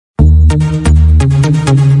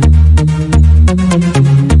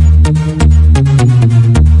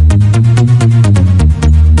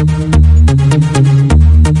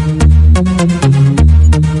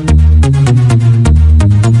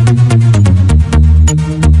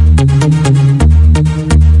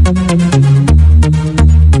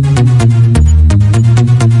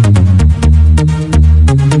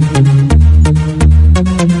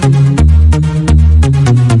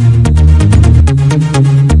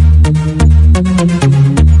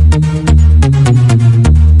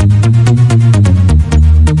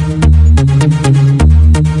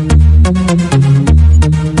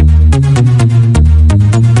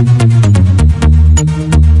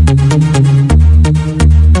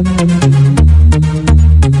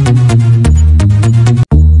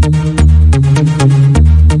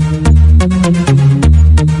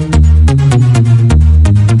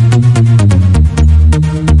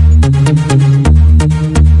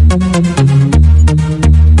विद्यार्थी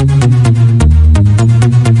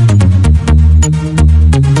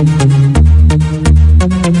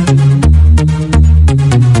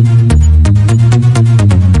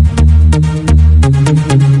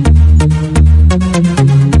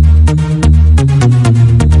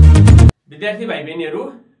भाइ बहिनीहरु,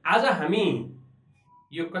 आज हामी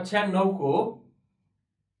यो कक्षा 9 को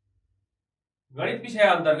गणित विषय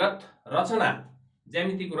अन्तर्गत रचना,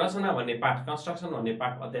 ज्यामितिको रचना भन्ने पाठ, कन्स्ट्रक्सन भन्ने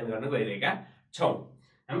पाठ अध्ययन गर्न गइरहेका छौं।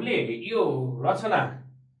 हामीले यो रचना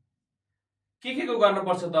के को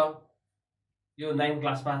गर्नुपर्छ त यो 9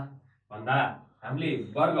 क्लासमा भन्दा हामीले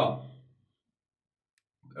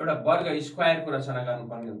एउटा वर्ग स्क्वायरको रचना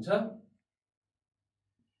गर्नुपर्ने हुन्छ।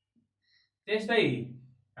 त्यस्तै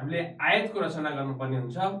हामीले आयतको रचना गर्नुपर्ने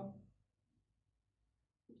हुन्छ,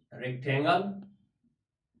 रेक्टेंगल।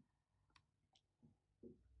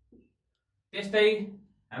 त्यस्तै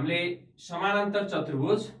हामीले समानान्तर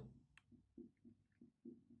चतुर्भुज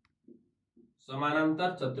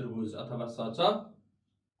अथवा सचक,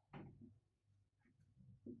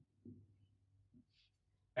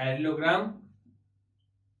 प्यारेलोग्राम,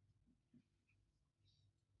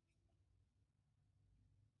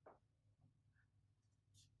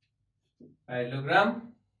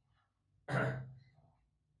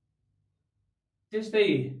 त्यस्तै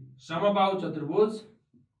समबाहु चतुर्भुज,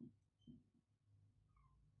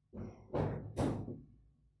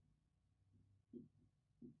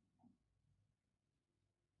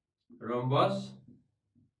 रोम्बस,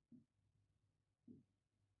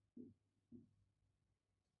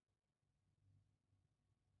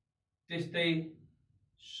 त्यस्तै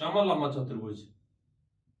समलम्ब चतुर्भुज,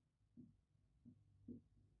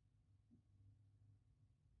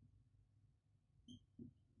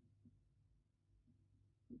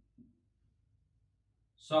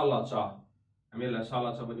 सलच, हामी यसलाई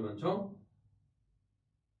सलच पनि भन्छौं,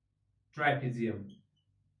 ट्रापेजियम।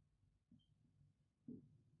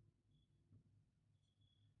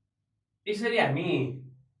 यसरी हामी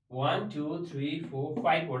 1 2 3 4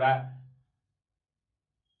 5 वटा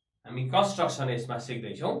हामी कन्स्ट्रक्सन यसमा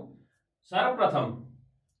सिक्दै छौं। सर्वप्रथम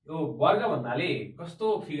यो वर्ग भन्नाले कस्तो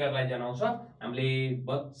फिगरलाई जनाउँछ? हामीले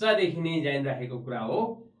बच्चादेखि नै जानिराखेको कुरा हो।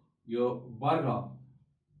 यो वर्ग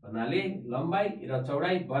भन्नाले लम्बाई र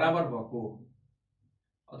चौडाई बराबर भएको,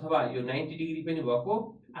 अथवा यो 90 डिग्री पनि भएको,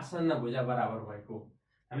 आसन्न भुजा बराबर भएको,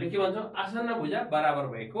 हामीले के भन्छौं? आसन्न भुजा बराबर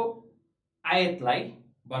भएको आयतलाई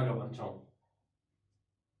वर्ग भन्छौं।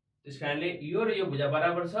 त्यसकारणले यो र यो भुजा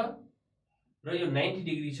बराबर छ र यो 90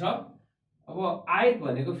 डिग्री छ। अब आयत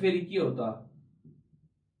भनेको फेरि के हो त?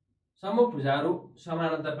 सम्मुख भुजाहरू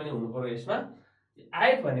समानान्तर पनि हुनु पर्यो यसमा।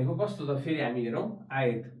 आयत भनेको कस्तो त? फेरि हामी हेरौं।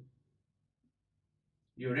 आयत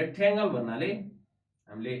यो रेक्टेंगल भन्नाले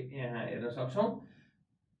हामीले यहाँ हेर्न सक्छौं,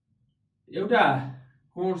 एउटा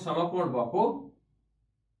कोण समकोण भएको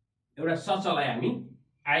एउटा सचकलाई हामी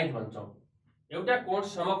आयत भन्छौं। एउटा कोण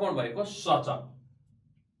समकोण भएको सचक,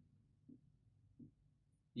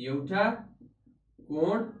 एउटा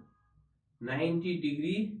कोण 90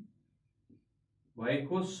 डिग्री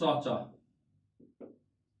भएको सचकलाई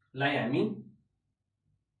हामी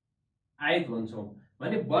आयत भन्छौं।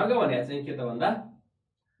 भने वर्ग भने चाहिँ के त भन्दा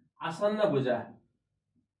आसन्न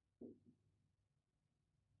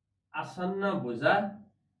भुजा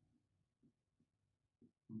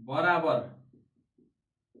बराबर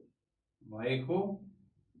भएको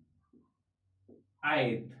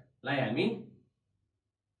आयतलाई हामी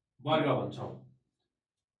वर्ग भन्छौं।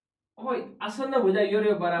 अब आसन्न भुजा यो र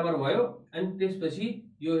यो बराबर भयो, अनि त्यसपछि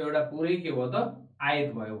यो एउटा पुरै के भयो त?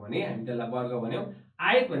 आयत भयो भने हामी त्यसलाई वर्ग भन्यौं।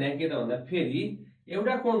 आयत भने के त भन्दा फेरि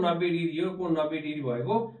एउटा कोण 90 डिग्री, यो कोण 90 डिग्री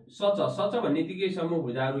भएको सच भन्नेतिकै सम्मुख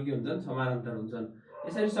भुजाहरू के हुन्छन्? समानान्तर हुन्छन्।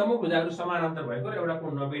 यसरी सम्मुख भुजाहरू समानान्तर भएको र एउटा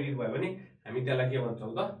कोण 90 डिग्री भयो भने हामी त्यसलाई के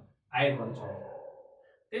भन्छौं त? आयत भन्छौं।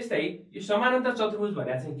 त्यस्तै यो समानान्तर चतुर्भुज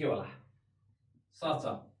भने चाहिँ के होला? सच,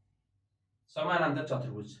 समानान्तर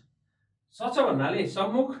चतुर्भुज। सच भन्नाले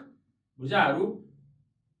सम्मुख भुजाहरू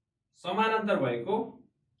समानान्तर भएको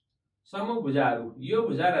सम्मुख भुजाहरू, यो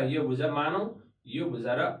भुजा र यो भुजा मानौं, यो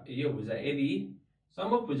भुजा र यो भुजा, यदि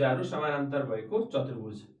सम्मुख भुजाहरू समानान्तर भएको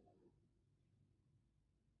चतुर्भुज,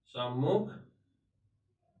 सम्मुख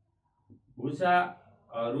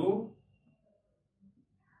भुजाहरू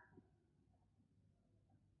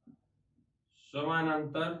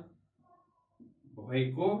समानान्तर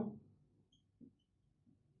भएको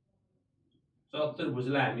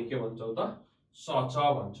चतुर्भुजलाई हामी के भन्छौं त? सच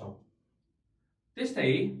भन्छौं।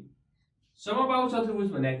 त्यस्तै समबाहु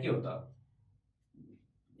चतुर्भुज भने के हो त?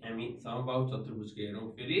 हामी समबाहु चतुर्भुज के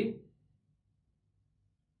हेरौं फेरि।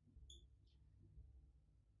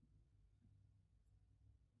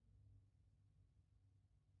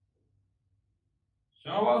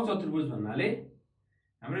 समबाहु चतुर्भुज भन्नाले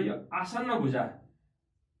हाम्रो यो आसन्न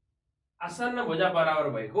भुजा बराबर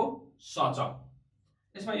भएको सच।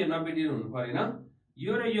 यसमा यो 90 डिग्री हुनु परेन।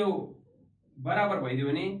 यो र यो बराबर भइदियो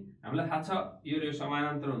भने हामीलाई थाहा छ यो र यो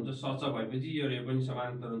समानान्तर हुन्छ। सच भएपछि यो र यो पनि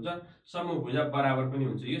समानान्तर हुन्छ। समभुजा बराबर पनि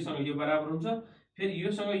हुन्छ। योसँग यो बराबर हुन्छ, फेरि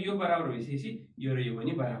योसँग यो बराबर भइसकेपछि यो र यो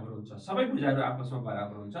पनि बराबर हुन्छ। सबै भुजाहरू आपसमा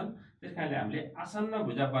बराबर हुन्छन्। त्यसकारणले हामीले आसन्न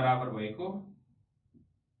भुजा बराबर भएको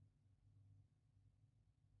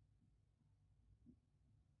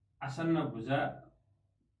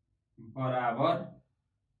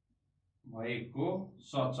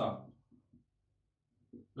सचलाई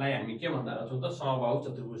हामी के भन्दा रहेछौँ त समबाहु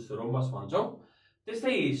चतुर्भुज रोम्बस भन्छौँ।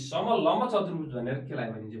 त्यस्तै समलम्ब चतुर्भुज भनेर केलाई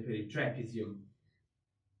भनिन्छ फेरि ट्रापेजियम।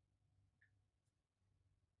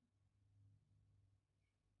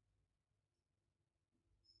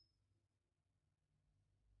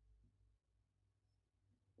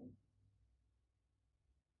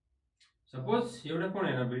 सपोज एउटा कोण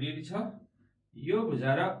 90 डिग्री छ, यो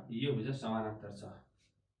भुजा र यो भुजा समानान्तर छ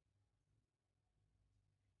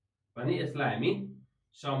भने यसलाई हामी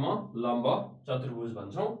समलम्ब चतुर्भुज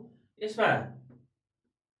भन्छौँ। यसमा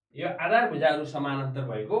यो आधार भुजाहरू समानान्तर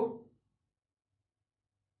भएको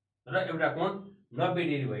र एउटा कोण 90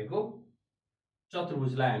 डिग्री भएको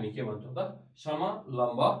चतुर्भुजलाई हामी के भन्छौँ त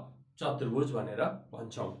समलम्ब चतुर्भुज भनेर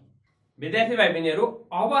भन्छौँ। विद्यार्थी भाइ बहिनीहरू,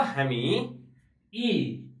 अब हामी यी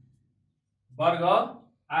वर्ग,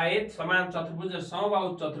 आयत, समान चतुर्भुज र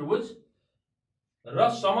समबाहु चतुर्भुज र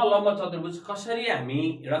समलम्ब चतुर्भुज कसरी हामी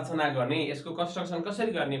रचना गर्ने, यसको कन्स्ट्रक्सन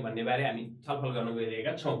कसरी गर्ने भन्ने बारे हामी छलफल गर्न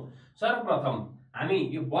गइरहेका छौँ। सर्वप्रथम हामी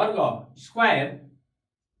यो वर्ग स्क्वायर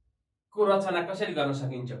को रचना कसरी गर्न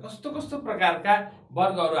सकिन्छ, कस्तो कस्तो प्रकारका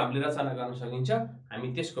वर्गहरू हामीले रचना गर्न सकिन्छ,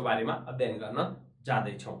 हामी त्यसको बारेमा अध्ययन गर्न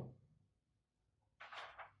जाँदैछौँ।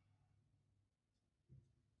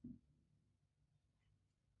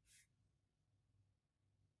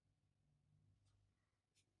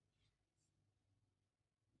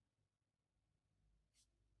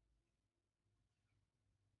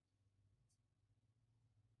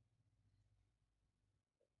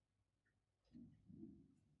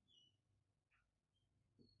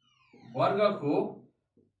 वर्गको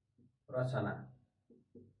रचना,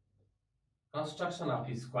 कन्स्ट्रक्सन अफ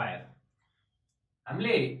स्क्वायर।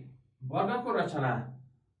 हामीले वर्गको रचना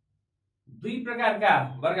दुई प्रकारका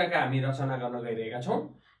वर्गका हामी रचना गर्न गइरहेका छौँ।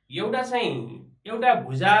 एउटा चाहिँ एउटा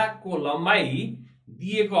भुजाको लम्बाइ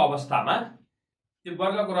दिएको अवस्थामा त्यो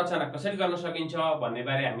वर्गको रचना कसरी गर्न सकिन्छ भन्ने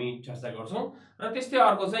बारे हामी चर्चा गर्छौँ। र त्यस्तै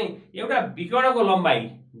अर्को चाहिँ एउटा विकर्णको लम्बाइ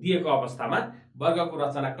दिएको अवस्थामा वर्गको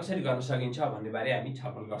रचना कसरी गर्न सकिन्छ भन्ने बारे हामी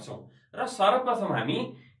छलफल गर्छौँ। र सर्वप्रथम हामी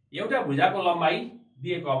एउटा भुजाको लम्बाइ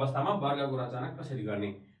दिएको अवस्थामा वर्गको रचना कसरी गर्ने।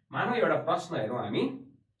 मानौ एउटा प्रश्न हेरौँ हामी।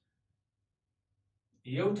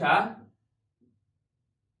 एउटा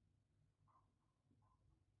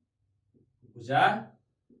भुजा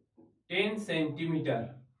 10 सेन्टिमिटर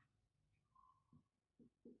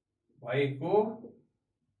भएको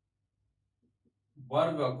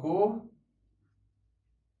वर्गको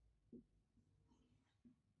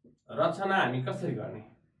रचना हामी कसरी गर्ने।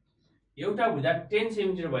 एउटा भुजा 10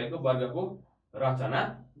 सेन्टिमिटर भएको वर्गको रचना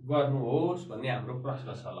गर्नुहोस् भन्ने हाम्रो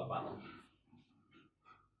प्रश्न छ। ल पानौँ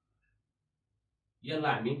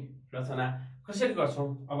यसलाई हामी रचना कसरी गर्छौँ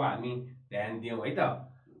अब हामी ध्यान दियौँ है त।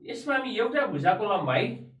 यसमा हामी एउटा भुजाको लम्बाइ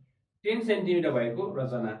 10 सेन्टिमिटर भएको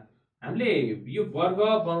रचना हामीले यो वर्ग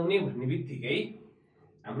बनाउने भन्ने बित्तिकै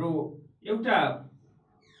हाम्रो एउटा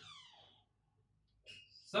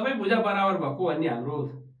सबै भुजा बराबर भएको भन्ने हाम्रो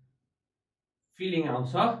फिलिङ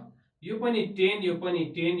आउँछ। यो पनि 10, यो पनि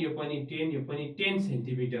 10, यो पनि 10, यो पनि 10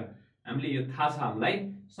 सेन्टिमिटर। हामीले यो थाहा छ हामीलाई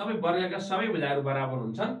सबै वर्गका सबै भुजाहरू बराबर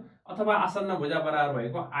हुन्छन् अथवा आसन्न भुजा बराबर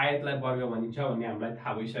भएको आयतलाई वर्ग भनिन्छ भन्ने हामीलाई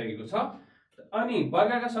थाहा भइसकेको छ। अनि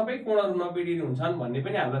वर्गका सबै कोणहरू 90 डिग्री हुन्छन् भन्ने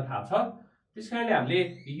पनि हामीलाई थाहा छ। त्यसकारणले हामीले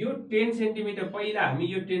यो 10 सेन्टिमिटर पहिला हामी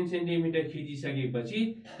यो 10 सेन्टिमिटर खिचिसकेपछि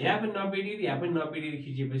यहाँ पनि 90 डिग्री, यहाँ पनि 90 डिग्री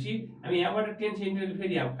खिचेपछि हामी यहाँबाट 10 सेन्टिमिटर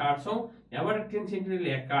फेरि यहाँ काट्छौँ, यहाँबाट 10 सेन्टिमिटर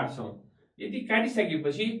यहाँ काट्छौँ। यदि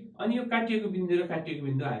काटिसकेपछि अनि यो काटिएको बिन्दु र काटिएको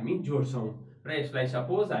बिन्दु हामी जोड्छौँ र यसलाई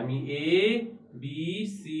सपोज हामी ए बी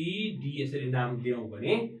सी डी यसरी नाम दियौँ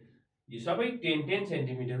भने यो सबै 10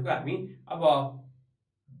 सेन्टिमिटरको हामी अब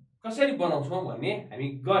कसरी बनाउँछौँ भन्ने हामी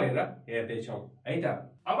गरेर हेर्दैछौँ है त।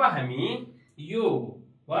 अब हामी यो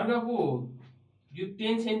वर्गको यो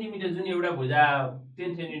 10 सेन्टिमिटर जुन एउटा भुजा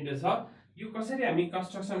 10 सेन्टिमिटर छ यो कसरी हामी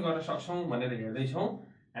कन्स्ट्रक्सन गर्न सक्छौँ भनेर हेर्दैछौँ।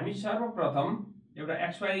 हामी सर्वप्रथम एउटा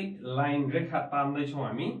XY लाइन रेखा तान्दैछौँ।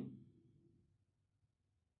 हामी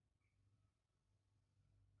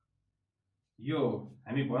यो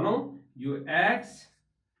भनौँ यो X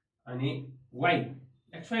अनि Y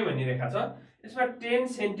XY भन्ने रेखा छ। यसमा 10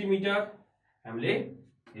 सेन्टिमिटर हामीले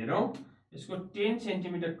हेरौँ यसको 10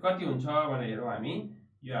 सेन्टिमिटर कति हुन्छ भनेर हेरौँ हामी।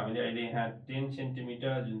 यो हामीले अहिले यहाँ 10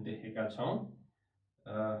 सेन्टिमिटर जुन देखेका छौँ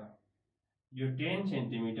यो 10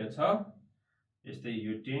 सेन्टिमिटर छ। यस्तै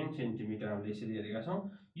यो 10 सेन्टिमिटर हामीले यसरी हेरेका छौँ।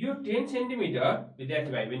 यो 10 सेन्टिमिटर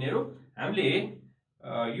विद्यार्थी भाइ बहिनीहरू हामीले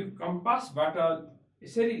यो कम्पासबाट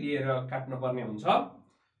यसरी लिएर काट्नुपर्ने हुन्छ।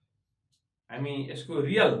 हामी यसको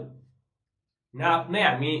रियल नाप नै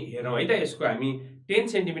हामी हेरौँ है त। यसको हामी 10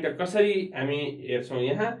 सेन्टिमिटर कसरी हामी हेर्छौँ।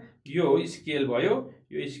 यहाँ यो स्केल भयो।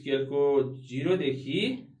 यो स्केलको 0 देखि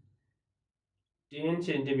 10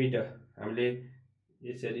 सेन्टिमिटर हामीले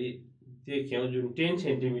यसरी देख्यौँ जुन 10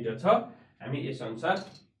 सेन्टिमिटर छ। हामी यस अनुसार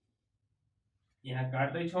यहाँ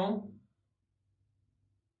काट्दैछौँ।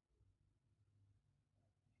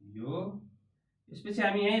 यो यसपछि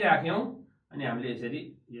हामी यहीँ राख्यौँ अनि हामीले यसरी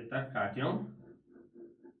यता काट्यौँ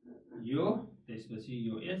यो। त्यसपछि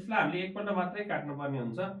यो यसलाई हामीले एकपल्ट मात्रै काट्नुपर्ने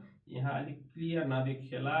हुन्छ। यहाँ अलिक क्लियर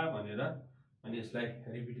नदेखिएला भनेर मैले यसलाई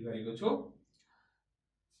रिपिट गरेको छु।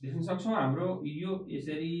 देख्न सक्छौँ हाम्रो यो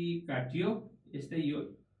यसरी काटियो। यस्तै यो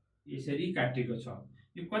यसरी काटिएको छ।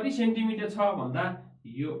 यो कति सेन्टिमिटर छ भन्दा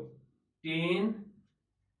यो 10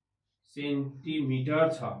 सेन्टिमिटर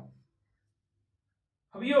छ।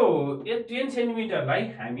 अब यो 10 सेन्टिमिटरलाई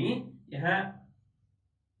हामी यहाँ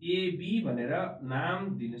एबी भनेर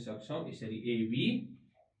नाम दिन सक्छौँ। यसरी एबी।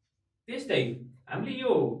 त्यस्तै हामीले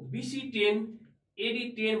यो बीसी 10 एडी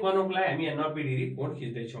 10 बनाउनको लागि हामी यहाँ 90 डिग्री कोण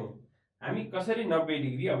खिच्दैछौँ। हामी कसरी 90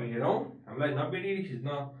 डिग्री अब हेरौँ। हामीलाई 90 डिग्री खिच्न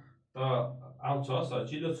त आउँछ,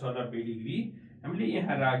 सजिलो छ 90 डिग्री। हामीले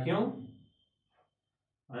यहाँ राख्यौँ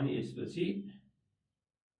अनि यसपछि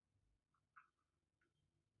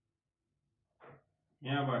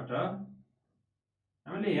यहाँबाट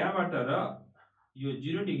हामीले यहाँबाट र यो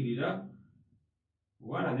 0 डिग्री र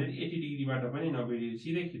 180 डिग्रीबाट पनि 90 डिग्री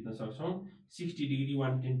सिधै खिच्न सक्छौँ। 60 डिग्री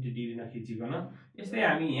 120 डिग्री नखिचिकन। यस्तै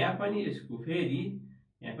हामी यहाँ पनि यसको फेरि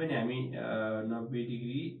यहाँ पनि हामी 90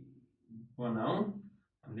 डिग्री बनाऊ।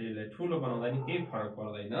 हामीले यसलाई ठुलो बनाउँदा नि केही फरक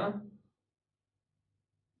पर्दैन।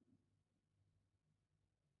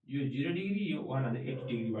 यो 0 डिग्री यो 180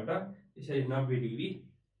 डिग्रीबाट यसरी 90 डिग्री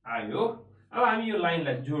आयो। अब हामी यो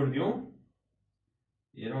लाइनलाई जोड्दियौँ।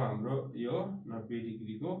 हेरौँ हाम्रो यो 90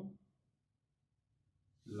 डिग्रीको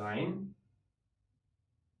लाइन।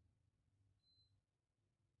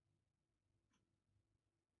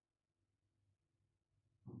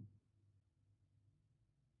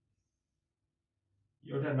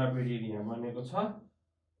 एउटा 90 डिग्री यहाँ बनेको छ।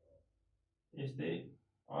 यस्तै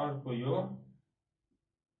अर्को यो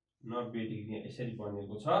 90 डिग्री यसरी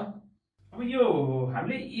बनेको छ। अब यो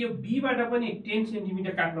हामीले यो बीबाट पनि 10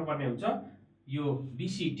 सेन्टिमिटर काट्नुपर्ने हुन्छ। यो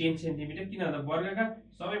बीसी 10 सेन्टिमिटर, किन भन्दा वर्गका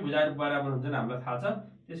सबै भुजाहरू बराबर हुन्छन् हामीलाई थाहा छ।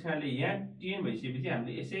 त्यसकारणले यहाँ 10 भइसकेपछि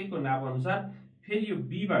हामीले यसैको नाप अनुसार फेरि यो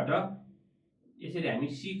बीबाट यसरी हामी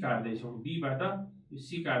सी काट्दैछौँ। बीबाट यो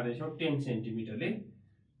सी काट्दैछौँ 10 सेन्टिमिटरले।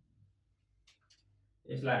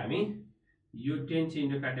 यसलाई हामी यो 10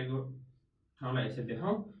 सेन्टिमिटर काटेको ठाउँलाई यसरी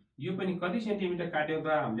देखाउँ। यो पनि कति सेन्टिमिटर काट्यौँ त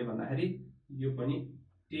हामीले भन्दाखेरि यो पनि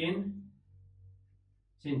 10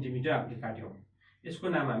 सेन्टिमिटर हामीले काट्यौँ। यसको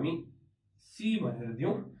नाम हामी सी भनेर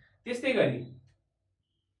दियौँ। त्यस्तै गरी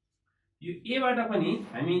यो एबाट पनि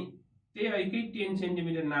हामी त्यही एकै 10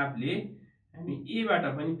 सेन्टिमिटर नापले हामी एबाट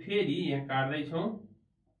पनि फेरि यहाँ काट्दैछौँ।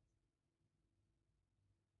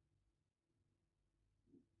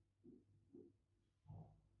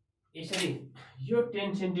 यसरी यो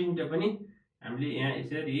 10 सेन्टिमिटर पनि हामीले यहाँ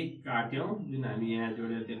यसरी काट्यौँ जुन हामी यहाँ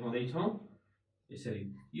जोडेर देखाउँदैछौँ। यसरी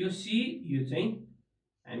यो सी यो चाहिँ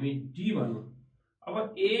हामी डी भनौँ।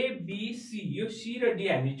 अब एबिसी यो सी र डी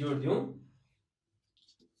हामी जोड्दियौँ।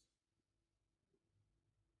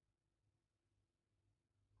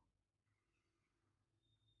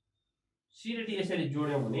 सी र डी यसरी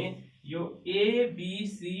जोड्यौँ भने यो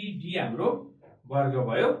एबिसिडी हाम्रो वर्ग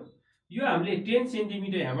भयो। यो हामीले 10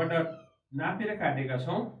 सेन्टिमिटर यहाँबाट नापेर काटेका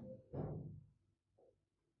छौँ।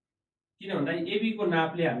 किन भन्दा एबी को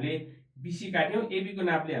नापले हामीले बीसी काट्यौँ, एबी को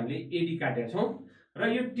नापले हामीले एडी काटेका छौँ र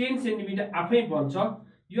यो 10 सेन्टिमिटर आफै बन्छ।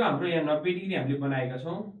 यो हाम्रो यहाँ 90 डिग्री हामीले बनाएका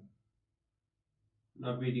छौँ।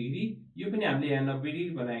 90 डिग्री यो पनि हामीले यहाँ 90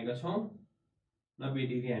 डिग्री बनाएका छौँ। 90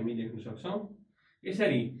 डिग्री हामी लेख्न सक्छौँ।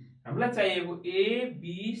 यसरी हामीलाई चाहिएको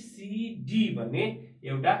एबिसिडी भन्ने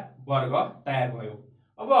एउटा वर्ग तयार भयो।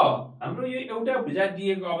 अब हाम्रो यो एउटा भुजा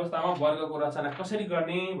दिएको अवस्थामा वर्गको रचना कसरी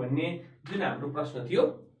गर्ने भन्ने जुन हाम्रो प्रश्न थियो,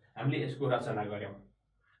 हामीले यसको रचना गर्यौं।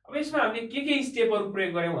 अब यसमा हामीले के स्टेपहरु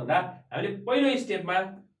प्रयोग गर्यौं भन्दा हामीले पहिलो स्टेपमा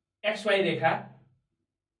XY रेखा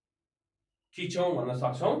खिचौं भन्न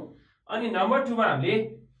सक्छौं। अनि नम्बर 2 मा हामीले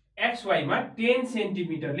XY मा 10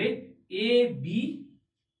 सेन्टिमिटरले AB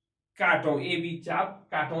काटौं, एबी चाप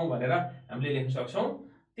काटौं भनेर हामीले लेख्न सक्छौं।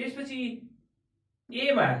 त्यसपछि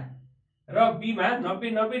ए मा र बी मा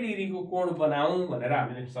 90 डिग्रीको कोण बनाऊ भनेर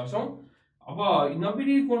हामीले लेख्न सक्छौं। अब 90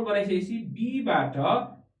 डिग्री कोण बनाइसकेपछि बी बाट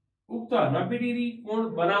उक्त 90 डिग्री कोण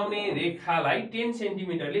बनाउने रेखालाई 10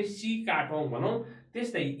 सेन्टिमिटरले सी काटौं भनौं।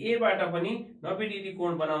 त्यस्तै ए बाट पनि 90 डिग्री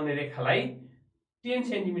कोण बनाउने रेखालाई 10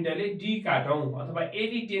 सेन्टिमिटरले डी काटौं अथवा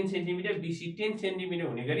एडी 10 सेन्टिमिटर बीसी 10 सेन्टिमिटर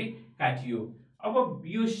हुने गरी काटियो। अब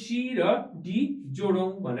यो सी र डी जोडौं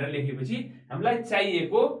भनेर लेखेपछि हामीलाई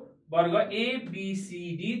चाहिएको वर्ग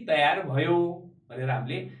एबीसीडी तयार भयो भनेर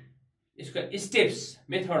हामीले यसको स्टेप्स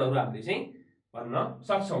मेथडहरु हामीले चाहिँ भन्न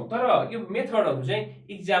सक्छौं। तर यो मेथडहरु चाहिँ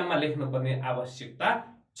एक्जाममा लेख्न पर्ने आवश्यकता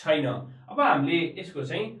छैन। अब हामीले यसको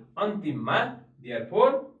चाहिँ अन्तिममा देयरफोर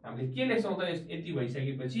हामीले के लेख्छौं त यति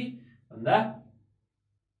भइसकेपछि भन्दा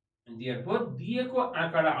देयरफोर दिएको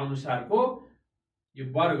आँकडा अनुसारको यो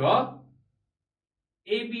वर्ग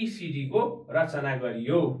एबीसीडी को रचना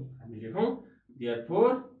गरियो। हामी लेखौं देयरफोर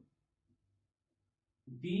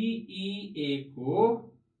DEA को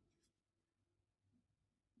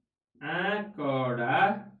आँकडा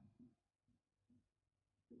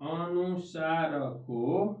अनुसारको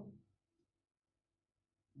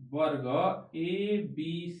वर्ग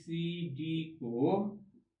एबीसीडी को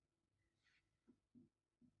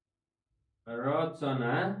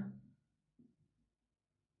रचना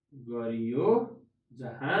गरियो,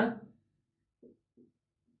 जहाँ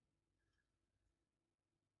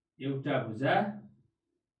एउटा भुजा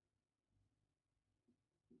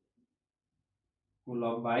को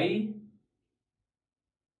लम्बाई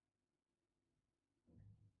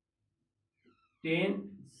 10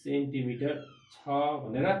 सेन्टिमिटर छ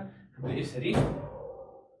भनेर हामीले यसरी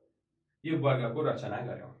यो वर्गको रचना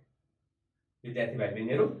गर्यौं। विद्यार्थी भाइ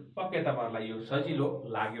बहिनीहरु, पक्कै तपाईहरुलाई यो सजिलो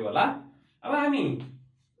लाग्यो होला। अब हामी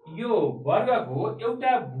यो वर्गको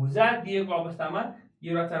एउटा भुजा दिएको अवस्थामा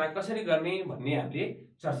यो रचना कसरी गर्ने भन्ने हामीले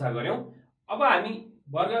चर्चा गर्यौं। अब हामी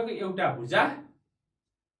वर्गको एउटा भुजा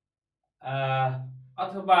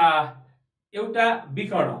अथवा एउटा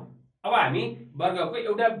विकर्ण, अब हामी वर्गको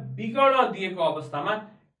एउटा विकर्ण दिएको अवस्थामा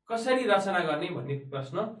कसरी रचना गर्ने भन्ने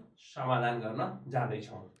प्रश्न समाधान गर्न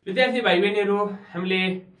जाँदैछौं। विद्यार्थी भाइ बहिनीहरु, हामीले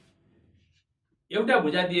एउटा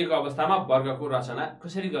भुजा दिएको अवस्थामा वर्गको रचना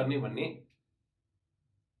कसरी गर्ने भन्ने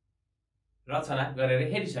रचना गरेर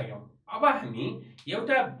हेरिसक्यौं। अब हामी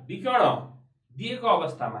एउटा विकर्ण दिएको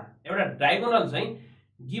अवस्थामा एउटा डायगोनल चाहिँ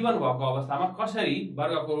गिवन भएको अवस्थामा कसरी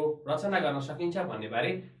वर्गको रचना गर्न सकिन्छ भन्ने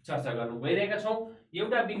बारे चर्चा गर्न गइरहेका छौं।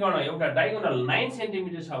 एउटा विकर्ण एउटा डायगोनल 9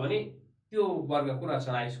 सेन्टिमिटर छ भने त्यो वर्गको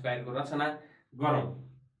रचना स्क्वायरको रचना गरौं।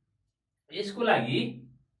 यसको लागि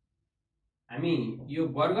हामी यो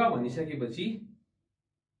वर्ग भनिसकेपछि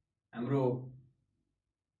हाम्रो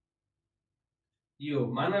यो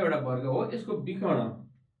मानव एउटा वर्ग हो, यसको विकर्ण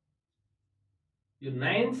यो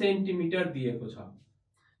 9 सेन्टिमिटर दिएको छ।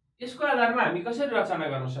 यसको आधारमा हामी कसरी रचना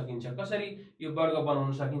गर्न सकिन्छ, कसरी यो वर्ग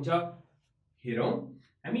बनाउन सकिन्छ हेरौं।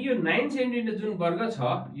 हामी यो 9 सेन्टिमिटर जुन वर्ग छ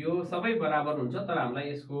यो सबै बराबर हुन्छ, तर हामीलाई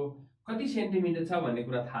यसको कति सेन्टिमिटर छ भन्ने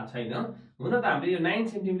कुरा थाहा छैन। हुन त हामीले यो 9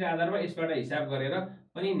 सेन्टिमिटर आधारमा यसबाट हिसाब गरेर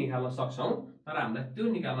पनि निकाल्न सक्छौं, तर हामीलाई त्यो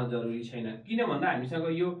निकाल्न जरुरी छैन। किन भन्दा हामीसँग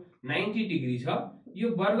यो 90 डिग्री छ, यो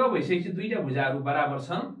वर्ग भइसकेपछि दुईटा भुजाहरू बराबर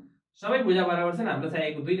छन्, सबै भुजा बराबर छन्, हामीलाई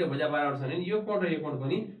चाहिएको दुईटा भुजा बराबर छन् भने यो कोण र यो कोण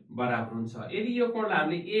पनि बराबर हुन्छ। यदि यो कोणलाई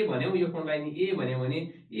हामीले ए भन्यौं, यो कोणलाई नि ए भन्यौं भने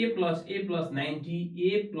a plus 90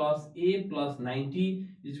 a plus 90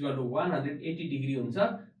 equal to 180 degree हुन्छ।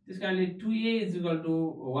 त्यसकारणले 2a equal to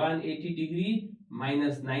 180 degree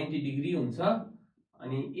minus 90 degree हुन्छ।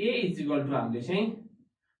 अनि a इक्वल टु हामीले चाहिँ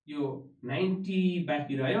यो 90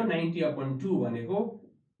 बाँकी रह्यो, 90/2 भनेको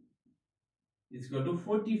इक्वल टु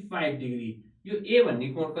 45 डिग्री। यो a भन्ने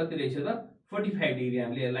कोण कति रहेछ त 45 डिग्री।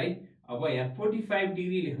 हामीले यसलाई अब यहाँ 45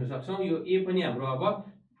 डिग्री लेख्न सक्छौं। यो a पनि हाम्रो अब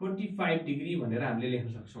 45 डिग्री भनेर हामीले लेख्न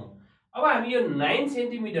सक्छौं। अब हामी यो 9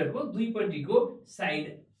 सेन्टिमिटरको दुईपट्टिको साइड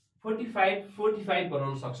 45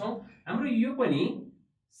 बनाउन सक्छौं। हाम्रो यो पनि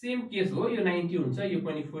सेम केस हो, यो 90 हुन्छ, यो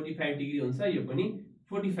पनि 45 डिग्री हुन्छ, यो पनि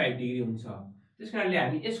 45 डिग्री हुन्छ। त्यसकारणले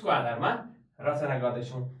हामी यसको आधारमा रचना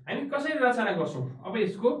गर्दैछौं। हामी कसरी रचना गर्छौं अब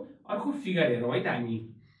यसको अर्को फिगर हेरौं है त। हामी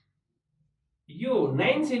यो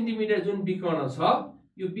 9 सेन्टिमिटर जुन विकर्ण छ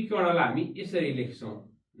यो विकर्णलाई हामी यसरी लेख्छौं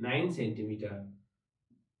 9 सेन्टिमिटर।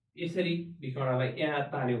 यसरी विकर्णलाई यहाँ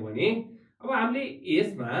तान्यौं भने अब हामीले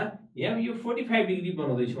यसमा यहाँ यो 45 डिग्री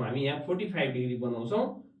बनाउँदै छौं। हामी यहाँ 45 डिग्री बनाउँछौं,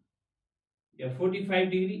 यहाँ 45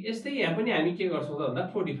 डिग्री। यस्तै यहाँ पनि हामी के गर्छौं त भन्दा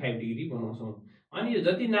 45 डिग्री बनाउँछौं। अनि यो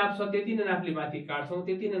जति नाप छ त्यति नै नापले माथि काट्छौं,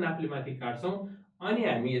 त्यति नै नापले माथि काट्छौं, अनि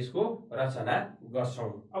हामी यसको रचना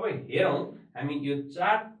गर्छौं। अब हेरौं हामी यो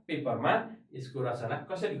चार्ट पेपरमा यसको रचना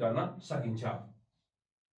कसरी गर्न सकिन्छ।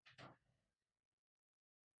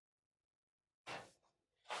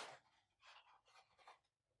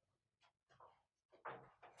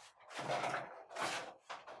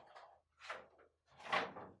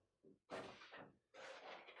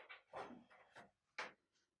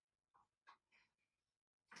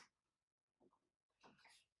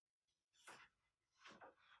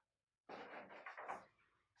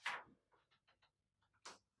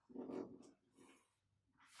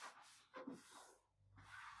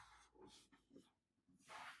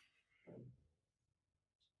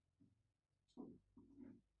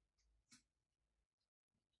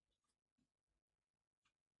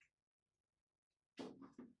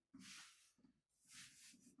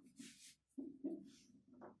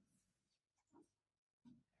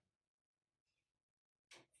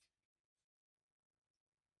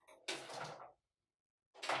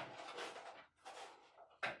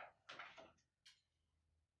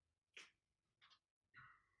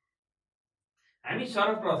 हामी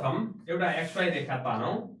सर्वप्रथम एउटा xy रेखा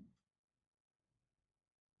तानौं।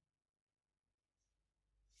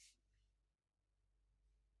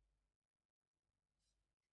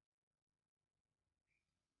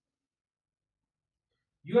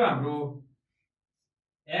 यो हाम्रो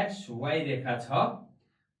xy रेखा छ।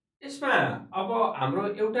 यसमा अब हाम्रो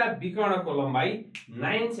एउटा विकर्णको लम्बाइ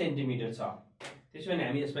 9 सेन्टिमिटर छ। त्यसो भने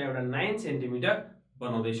हामी यसमा एउटा 9 सेन्टिमिटर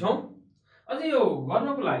बनाउँदै छौं। अझै यो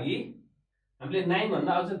गर्नको लागि हामीले 9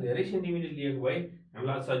 भन्दा अझ धेरै सेन्टिमिटर लिएको भए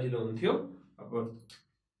हामीलाई सजिलो हुन्थ्यो। अब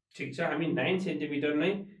ठीक छ, हामी 9 सेन्टिमिटर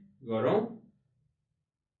नै गरौँ।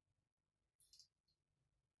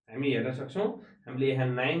 हामी हेर्न सक्छौं हामीले यहाँ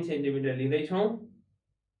 9 सेन्टिमिटर लिँदै छौं।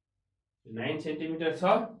 9 सेन्टिमिटर छ।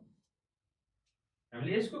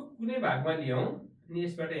 हामीले यसको कुनै भागमा लियौं अनि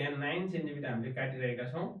यसबाट यहाँ 9 सेन्टिमिटर हामीले काटिरहेका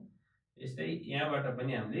छौं। यस्तै यहाँबाट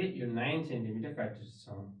पनि हामीले यो 9 सेन्टिमिटर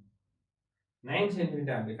काट्छौं। 9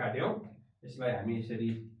 सेन्टिमिटर हामीले काट्यौं। यसलाई हामी यसरी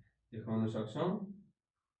देखाउन सक्छौं।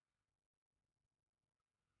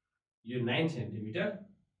 यो 9 सेन्टिमिटर।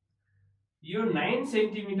 यो 9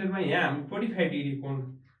 सेन्टिमिटरमा यहाँ हामी 45 डिग्री कोण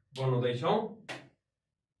बनाउँदै छौं।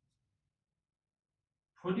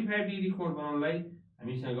 45 डिग्री कोण बनाउनलाई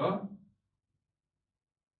हामीसँग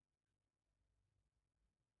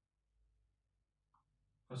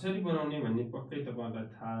कसरी बनाउने भन्ने पक्कै तपाईहरुलाई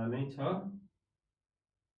थाहा नै छ।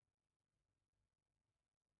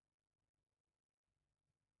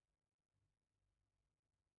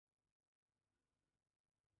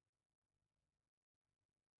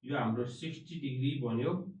 यो हाम्रो 60 डिग्री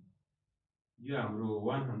बन्यो। यो हाम्रो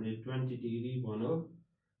 120 डिग्री बन्यो।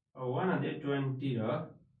 अब 120 र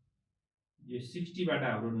यो 60 बाट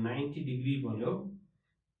हाम्रो 90 डिग्री बन्यो।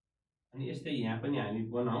 अनि यस्तै यहाँ पनि हामी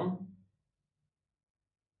बनाऊ।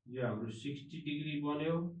 यो हाम्रो 60 डिग्री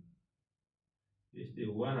बन्यो। यस्तै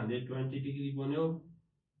 120 डिग्री बन्यो।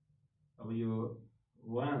 अब यो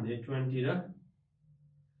 120 र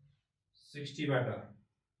 60 बाट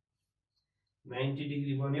 90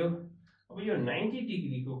 डिग्री बन्यो। अब यो 90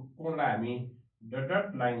 डिग्रीको कोणलाई हामी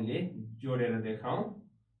डट लाइनले जोडेर देखाऊ।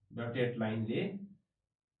 डटेड लाइनले।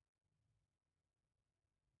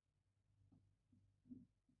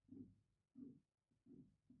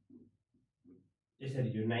 यसरी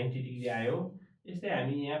यो 90 डिग्री आयो। यस्तै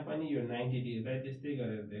हामी यहाँ पनि यो 90 डिग्रीलाई त्यस्तै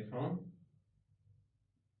गरेर देखाऊ।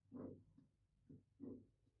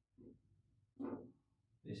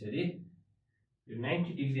 यसरी यो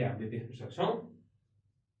 90 डिग्री हामीले देख्न सक्छौं।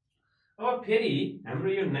 अब फेरि हाम्रो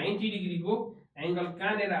यो 90 डिग्रीको एंगल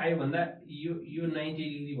कहाँनेर आयो भन्दा यो 90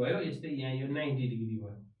 डिग्री भयो। यस्तै यहाँ यो 90 डिग्री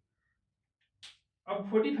भयो। अब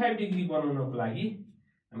 45 डिग्री बनाउनको लागि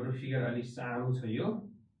हाम्रो फिगर अलि सानो छ। यो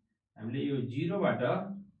हामीले यो 0 बाट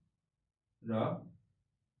र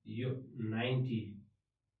यो 90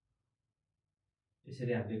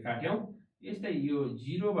 यसरी हामीले काट्यौं। यस्तै यो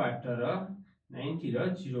 0 बाट र 90 र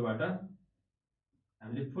 0 बाट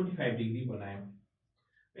हामीले 45 डिग्री बनायौं।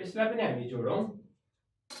 यसलाई पनि हामी जोडौं।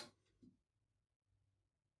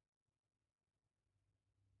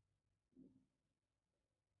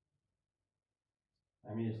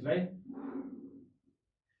 हामी यसलाई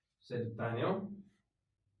यसरी तान्यौं।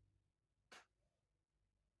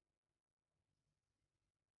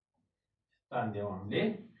 तान्यौं हामीले।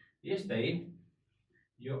 यस्तै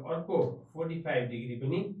यो अर्को 45 डिग्री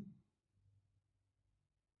पनि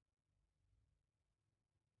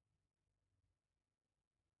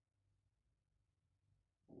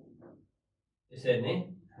यसरी नै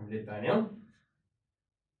हामीले तान्यौं।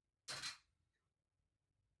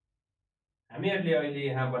 हामीहरुले अहिले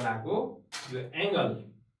यहाँ बनाएको यो एंगल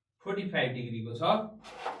 45 डिग्रीको छ।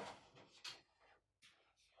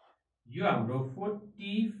 यो हाम्रो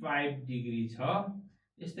 45 डिग्री छ।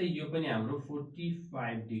 यस्तै यो पनि हाम्रो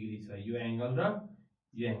 45 डिग्री छ। यो एंगल र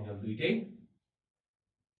यो एंगल दुईटै।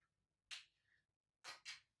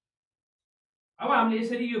 अब हामीले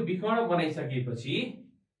यसरी यो विकर्ण बनाइसकेपछि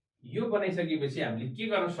हामीले के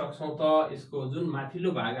गर्न सक्छौं त यसको जुन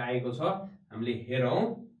माथिल्लो भाग आएको छ हामीले हेरौं।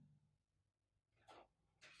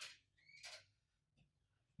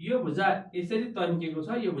 यो भुजा यसरी तन्केको छ।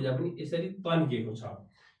 यो भुजा पनि यसरी तन्केको छ।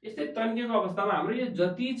 यस्तै तन्केको अवस्थामा हाम्रो यो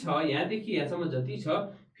जति छ यहाँदेखि यहाँसम्म जति छ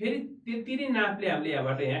फेरि त्यति नै नापले हामीले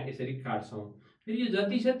यहाँबाट यहाँ यसरी काट्छौं। फेरि यो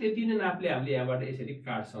जति छ त्यति नै नापले हामीले यहाँबाट यसरी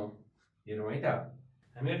काट्छौं। हेरौं है त।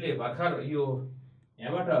 हामीहरुले भर्खर यो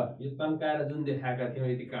यहाँबाट यो तन्काएर जुन देखाएका थियौं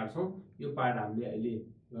यदि काट्छौं यो पार्ट हामीले अहिले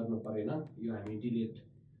गर्नु परेन। यो हामी डिलिट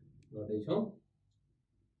गर्दै छौं।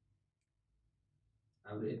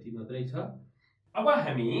 हाम्रो यति मात्रै छ। अब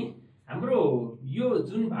हाम्रो यो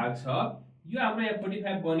जुन भाग छ यो हाम्रो यहाँ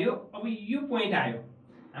 45 बन्यो। अब यो पोइन्ट आयो।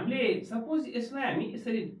 हामीले सपोज यसलाई हामी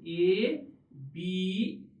यसरी A B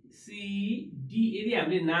ABCD यदि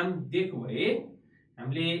हामीले नाम दिएको भए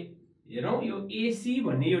हामीले हेरौँ यो AC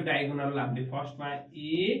भन्ने यो डायगोनल हामीले फर्स्टमा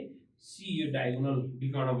AC यो डायगोनल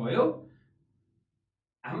विकर्ण भयो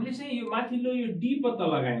हामीले चाहिँ यो माथिल्लो यो D पत्ता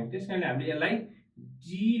लगायौं त्यसकारणले हामीले यसलाई D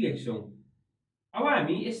लेख्छौं अब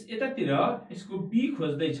हामी यतातिर यसको B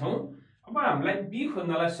खोज्दै छौं अब हामीलाई B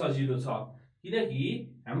खोज्नलाई सजिलो छ किनकि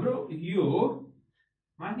हाम्रो यो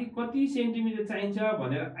माथि कति सेन्टिमिटर चाहिन्छ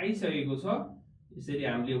भनेर आइसकेको छ यसरी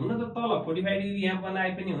हामीले हुन त तल 45 डिग्री यहाँ बनाए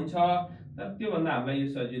पनि हुन्छ तर त्यो भन्दा हामीलाई यो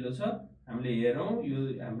सजिलो छ हामीले हेरौं यो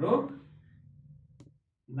हाम्रो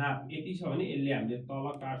नाप यति छ भने यसले हामीले तल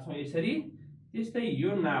काट्छौं यसरी त्यस्तै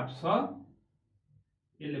यो नाप छ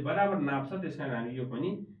यसले बराबर नाप छ त्यसकारण हामी यो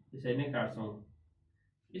पनि यसरी नै काट्छौं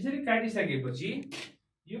यसरी काटिसकेपछि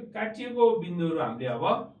यो काटिएको बिन्दुहरु हामीले अब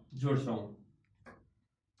जोड्छौं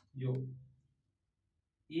यो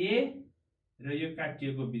A र यो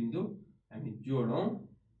काटिएको बिन्दु हामी जोडौं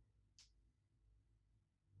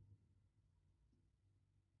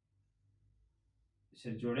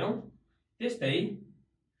यसरी जोड्यौं त्यस्तै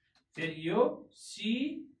फेरि यो C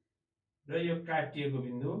र यो काटिएको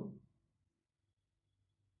बिन्दु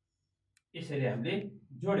यसरी हामीले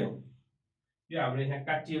जोड्यौं यो हाम्रो यहाँ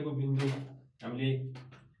काटिएको बिन्दु हामीले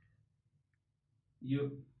यो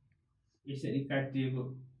यसरी काटिएको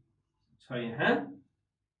छ यहाँ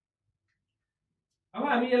अब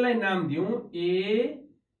हामी यसलाई नाम दियौं A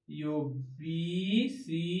यो B C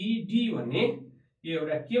D भन्ने यो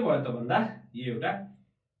एउटा के भयो त भन्दा यो एउटा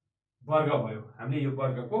वर्ग भयो हामीले यो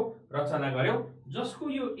वर्गको रचना गर्यौं जसको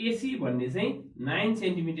यो AC भन्ने चाहिँ 9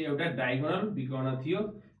 सेन्टिमिटर एउटा डायगोनल विकर्ण थियो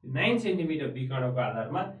 9 सेन्टिमिटर विकर्णको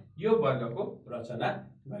आधारमा यो वर्गको रचना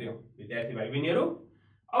गर्यौं विद्यार्थी भाइ बहिनीहरु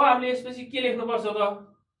अब हामीले यसपछि के लेख्नु पर्छ त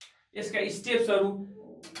यसका स्टेप्सहरु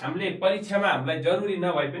हामीले परीक्षामा हामीलाई जरुरी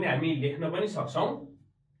नभए पनि हामी लेख्न पनि सक्छौं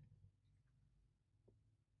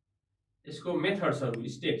यसको मेथड्सहरु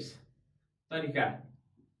स्टेप्स तरिका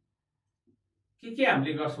के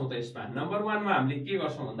हामीले गर्छौं त यसमा नम्बर 1 मा हामीले के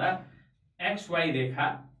गर्छौं भन्दा XY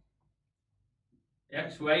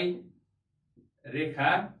रेखा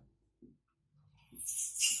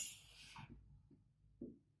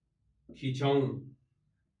खिचौं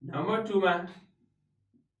नम्बर 2 मा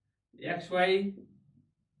XY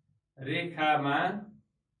रेखामा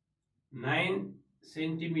 9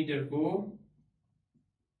 सेन्टिमिटर को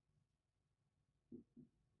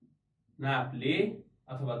नापले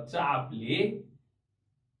अथवा चापले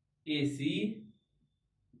AC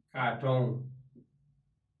काटौं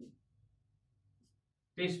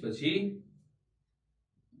त्यसपछि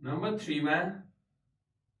नम्बर 3 मा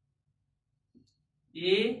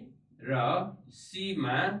A र C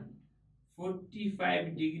मा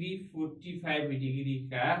 45 डिग्री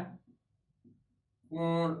का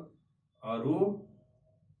कोणहरु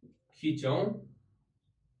खिचौं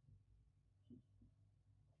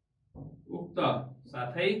उक्त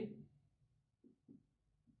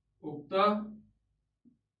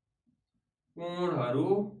कोणहरु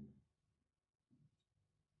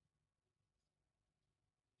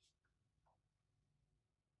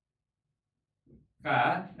का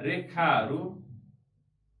रेखाहरुले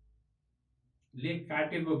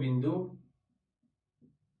काटेको बिन्दु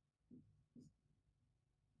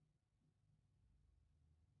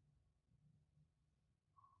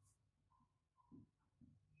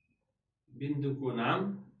बिन्दुको नाम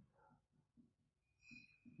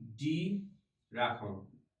D राखौं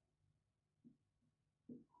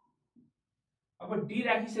अब D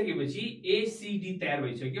राखिसकेपछि ACD तयार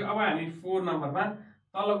भइसक्यो अब हामी 4 नम्बरमा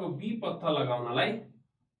तलको B पत्ता लगाउनलाई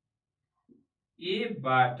A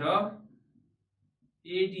बाट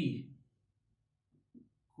AD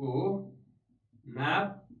को नाप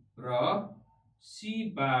र C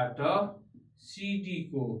बाट CD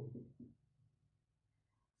को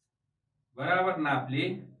बराबर नापले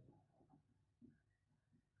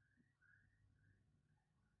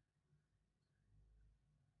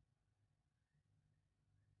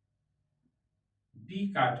B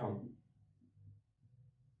काटौं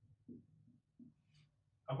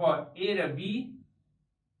अब A र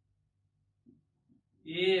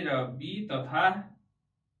B तथा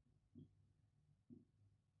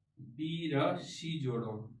B र C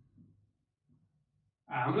जोडौं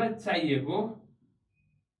हामीलाई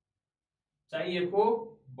चाहिएको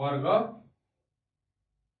वर्ग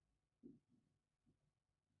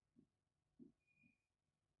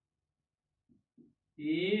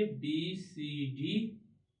ABCD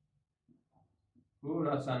को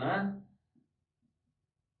रचना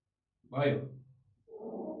भयो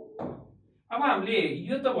अब हामीले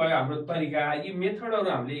यो त भयो हाम्रो तरिका यी मेथडहरु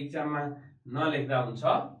हामीले एक्जाममा नलेख्दा हुन्छ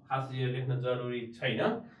खास यो लेख्न जरुरी छैन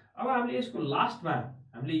अब हामीले यसको लास्टमा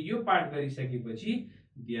हामीले यो पार्ट गरिसकेपछि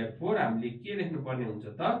देयरफोर हामीले के लेख्नु पर्ने हुन्छ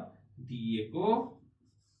त दिएको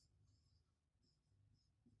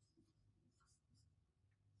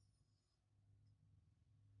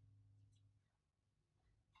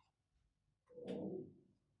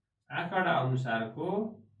आँकडा अनुसारको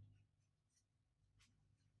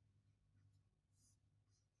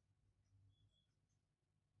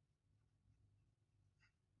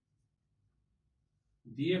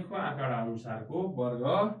दिएको आँकडा अनुसारको वर्ग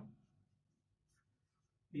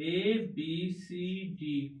ABCD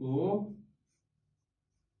को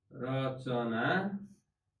रचना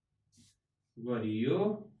गरियो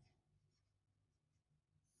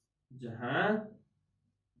जहाँ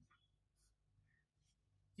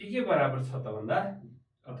के बराबर छ त भन्दा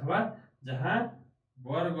अथवा जहाँ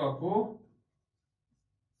वर्गको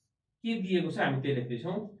के दिएको छ हामी त्यही लेख्दै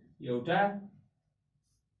छौं एउटा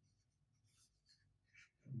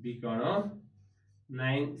विकर्ण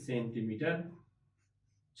 9 सेन्टिमिटर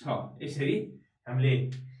छ। यसरी हामीले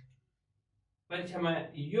परीक्षामा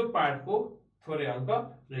यो पार्टको थोरै अंक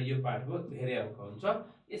र यो पार्टको धेरै अंक हुन्छ।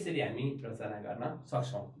 यसरी हामी रचना गर्न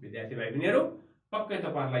सक्छौं। विद्यार्थी भाइ बहिनीहरु पक्कै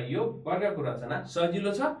तपाईहरुलाई यो वर्गको रचना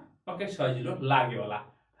सजिलो छ, पक्कै सजिलो लाग्यो होला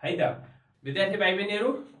है त। विद्यार्थी भाइ बहिनीहरु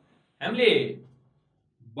हामीले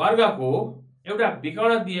वर्गको एउटा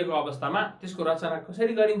विकर्ण दिएको अवस्थामा त्यसको रचना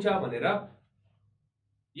कसरी गरिन्छ भनेर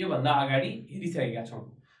यो भन्दा अगाडि हेरिसकेका छौं।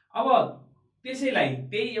 अब त्यसैलाई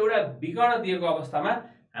त्यही एउटा विकर्ण दिएको अवस्थामा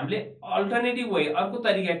हामीले अल्टरनेटिभ वे अर्को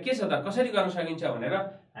तरिका के छ त कसरी गर्न सकिन्छ भनेर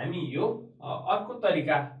हामी यो अर्को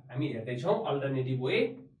तरिका हामी हेर्दै छौं। अल्टरनेटिभ वे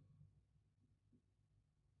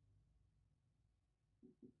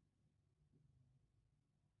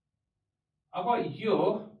अब यो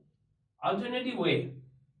अल्टरनेटिभ वे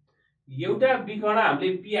एउटा विकर्ण हामीले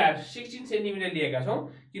पीआर 16 सेन्टिमिटर लिएका छौं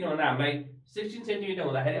किनभने हामीलाई 16 सेन्टिमिटर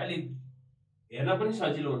हुँदाखेरि अलि हेर्न पनि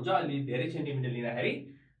सजिलो हुन्छ। अलि धेरै सेन्टिमिटर लिँदाखेरि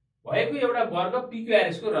भएको एउटा वर्ग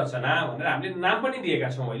पीक्यूआरएस को रचना भनेर हामीले नाम पनि दिएका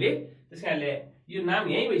छौं अहिले। त्यसकारणले यो नाम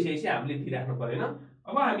यही भइसकेपछि हामीले दिइराख्नु पर्दैन।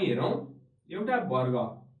 अब हामी हेरौं एउटा वर्ग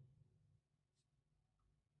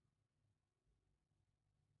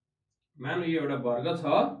मानौ यो एउटा वर्ग छ।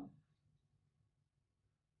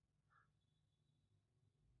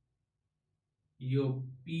 यो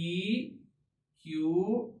PQRS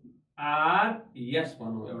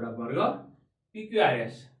भनौं एउटा वर्ग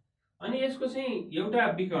PQRS अनि यसको चाहिँ एउटा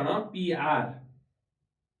विकर्ण PR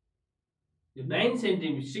यो 9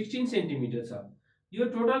 सेन्टिमिटर 16 सेन्टिमिटर छ। यो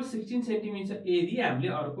टोटल 16 सेन्टिमिटर यदि हामीले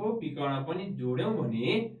अर्को विकर्ण पनि जोड्यौं भने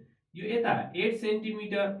यो यता 8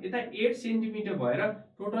 सेन्टिमिटर यता 8 सेन्टिमिटर भएर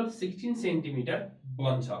टोटल 16 सेन्टिमिटर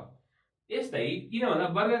बन्छ। यस्तै किन भन्दा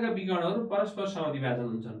वर्गका विकर्णहरू परस्पर समद्विभाजन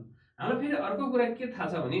हुन्छन्। हामीलाई फेरि अर्को कुरा के थाहा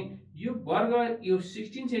छ भने यो वर्ग यो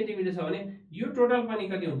 16 सेन्टिमिटर छ भने यो टोटल पनि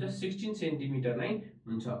कति हुन्छ 16 सेन्टिमिटर नै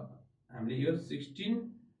हुन्छ। हामीले यो 16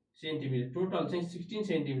 सेन्टिमिटर टोटल चाहिँ 16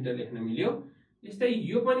 सेन्टिमिटर लेख्न मिल्यो। यस्तै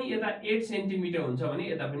यो पनि यता 8 सेन्टिमिटर हुन्छ भने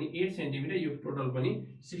यता पनि 8 सेन्टिमिटर यो टोटल पनि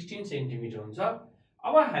 16 सेन्टिमिटर हुन्छ।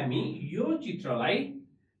 अब हामी यो चित्रलाई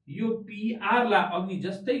यो पीआर लाई अघि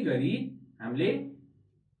जस्तै गरी हामीले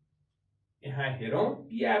यहाँ हेरौं।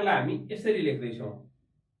 पीआर लाई हामी यसरी लेख्दै छौं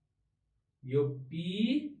यो पी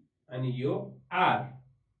अनि यो आर।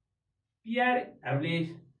 पीआर हामीले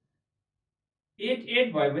 8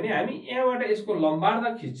 8 भयो भने हामी यहाँबाट यसको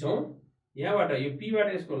लम्बार्धक खिच्छौं। यहाँबाट यो पी बाट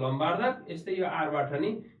यसको लम्बार्धक यस्तै यो आर बाट नि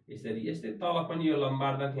यसरी यस्तै तल पनि यो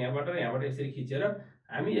लम्बार्धक यहाँबाट यसरी खिचेर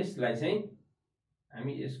हामी यसलाई चाहिँ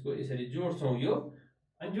हामी यसको यसरी जोड्छौं। यो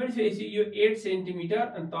अनि जोडिसकेपछि यो 8 सेन्टिमिटर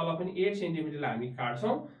अनि तल पनि 8 सेन्टिमिटरलाई हामी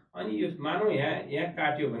काट्छौं। अनि यो मानौ यहाँ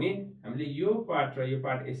काट्यो भने हामीले यो पार्ट र यो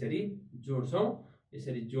पार्ट यसरी जोड्छौं।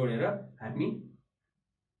 यसरी जोडेर हामी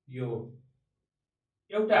यो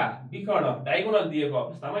एउटा विकर्ण डायगोनल दिएको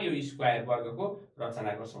अवस्थामा यो स्क्वायर वर्गको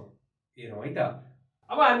रचना गर्छौं। हेरौं है त।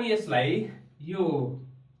 अब हामी यसलाई यो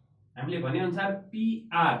हामीले भने अनुसार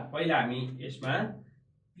पीआर पहिला हामी यसमा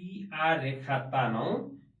पीआर रेखा तानौं।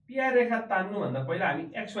 पीआर रेखा तान्नु भन्दा पहिला हामी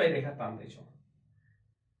एक्सवाई रेखा तान्दै छौं।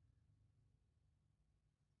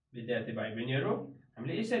 विद्यार्थी भाइ बहिनीहरु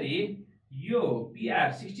हामीले यसरी यो पीआर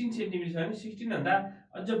 16 सेन्टिमिटर छ भने 16 भन्दा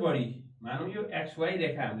अझ बढी मानौ यो एक्सवाई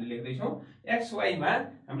रेखा हामीले लेख्दै छौं। एक्सवाई मा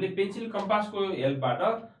हामीले पेन्सिल कम्पासको हेल्पबाट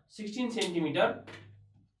 16 सेन्टिमिटर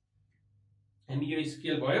हामी यो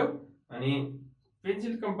स्केल भयो अनि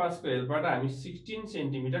पेन्सिल कम्पासको हेल्पबाट हामी 16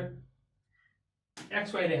 सेन्टिमिटर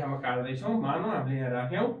एक्सवाई रेखामा काट्दै छौं। मानौ हामीले यहाँ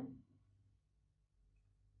राख्यौं।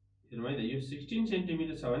 हेरौं है त यो 16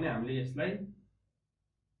 सेन्टिमिटर छ भने हामीले यसलाई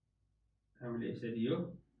हामीले यसरी यो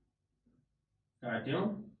काट्यौं।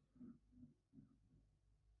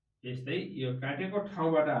 यस्तै यो काटेको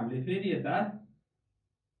ठाउँबाट हामीले फेरि यता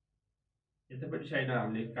यतापट्टि साइडमा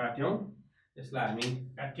हामीले काट्यौं। यसलाई हामी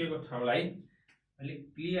काटिएको ठाउँलाई अलिक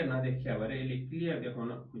क्लियर नदेखिया भएर यसले क्लियर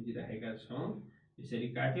देखाउन खोजिरहेका छौं। यसरी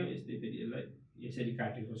काट्यौं, यस्तै फेरि यसलाई यसरी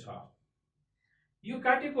काटेको छ। यो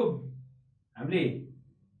काटेको हामीले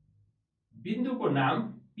बिन्दुको नाम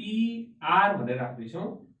PR भनेर राख्दैछौं।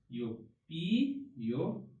 यो P, यो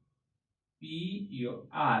P, यो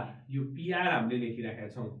R, यो PR हामीले लेखिराखेका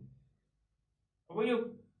छौं। अब यो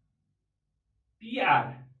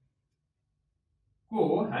PR को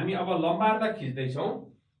हामी अब लम्बार्धक खिच्दै छौं।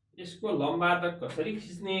 यसको लम्बार्धक कसरी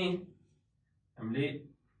खिच्ने? हामीले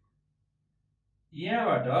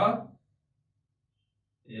यहाँबाट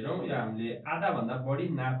हेरौं, यो हामीले आधा भन्दा बढी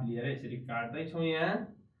नाप लिएर यसरी काट्दै छौं। यहाँ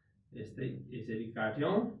यस्तै यसरी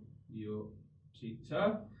काट्यौं, यो ठीक छ।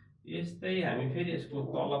 यस्तै हामी फेरि यसको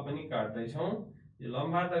तल पनि काट्दै छौं। यो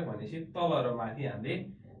लम्बार्धक भनेपछि तल र माथि हामीले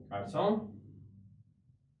काट्छौं।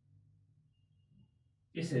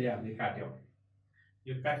 यसरी हामीले काट्यौं।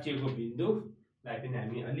 यो काटिएको बिन्दुलाई पनि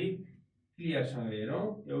हामी अलिक क्लियरसँग हेरौं।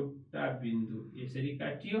 एउटा बिन्दु यसरी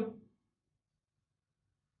काटियो,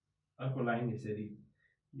 अर्को लाइन यसरी,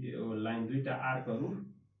 यो लाइन दुईटा आर्कहरू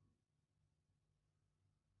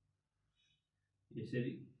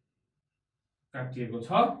यसरी काटिएको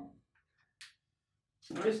छ।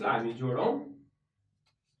 अब यसलाई हामी जोडौं।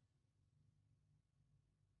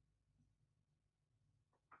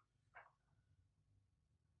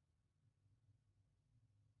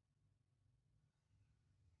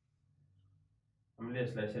 हामीले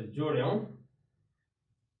यसलाई यसरी जोड्यौं।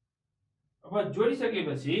 अब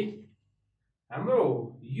जोडिसकेपछि हाम्रो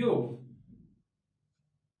यो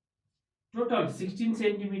टोटल 16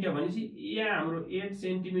 सेन्टिमिटर भनेपछि यहाँ हाम्रो 8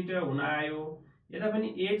 सेन्टिमिटर हुन आयो, यता पनि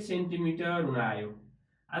 8 सेन्टिमिटर हुन आयो,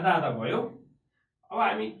 आधा आधा भयो। अब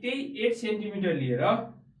हामी त्यही 8 सेन्टिमिटर लिएर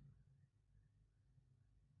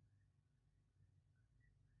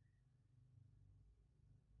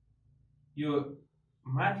यो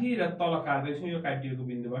माथि र तल काट्दैछौँ। यो काटिएको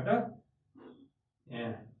बिन्दुबाट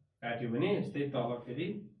यहाँ काट्यो भने यस्तै तल फेरि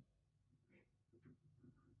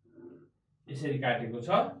यसरी काटेको छ।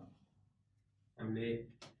 हामीले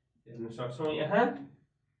हेर्न सक्छौं। यहाँ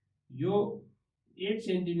यो 8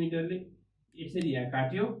 सेन्टिमिटरले यसरी यहाँ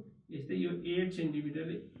काट्यो, यस्तै यो 8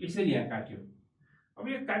 सेन्टिमिटरले यसरी यहाँ काट्यो। अब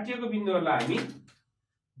यो काटिएको बिन्दुहरूलाई हामी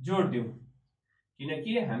जोड्दियौं,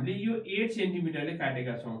 किनकि हामीले यो 8 सेन्टिमिटरले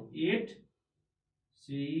काटेका छौं। 8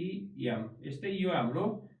 cm, यस्तै यो हाम्रो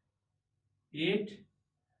 8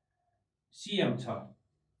 cm छ।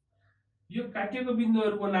 यो काटिएको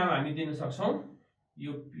बिन्दुहरूको नाम हामी दिन सक्छौं।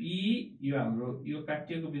 यो P, यो हाम्रो यो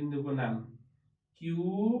काटिएको बिन्दुको नाम Q,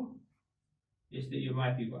 यस्तै यो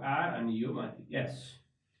माथिको R अनि यो माथि S।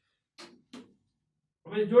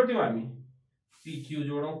 अब यो जोड्यौं हामी। PQ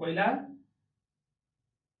जोडौं पहिला,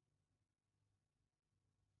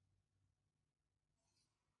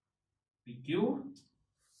 PQ,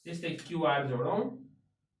 त्यस्तै QR जोडौं,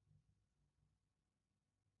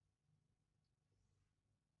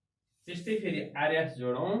 त्यस्तै फेरि RS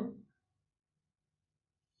जोडौं,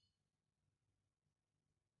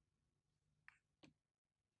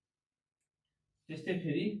 त्यस्तै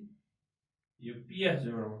फेरि यो PS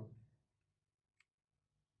जोडौं।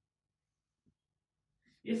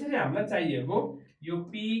 यसरी हामीलाई चाहिएको यो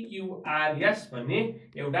PQRS भन्ने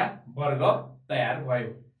एउटा वर्ग तयार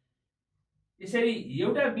भयो। यसरी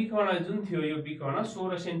एउटा विकर्ण जुन थियो, यो विकर्ण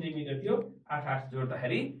 16 सेन्टिमिटर थियो, 8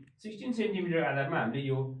 जोड्दाखेरि 16 सेन्टिमिटर आधारमा हामीले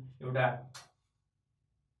यो एउटा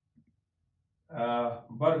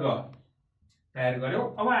वर्ग तयार गर्यौं।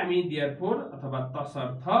 अब हामी देयरफोर अथवा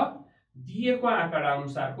तसर्थ दिएको आँकडा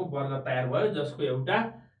अनुसारको वर्ग तयार भयो, जसको एउटा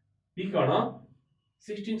विकर्ण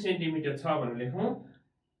 16 सेन्टिमिटर छ भनेर लेखौं।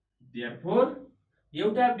 देयरफोर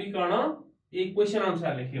एउटा विकर्ण एक क्वेशन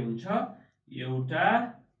अनुसार लेखे हुन्छ, एउटा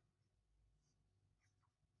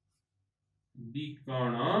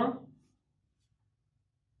विकर्ण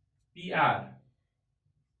PR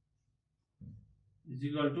is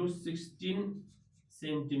equal to 16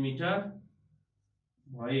 centimetre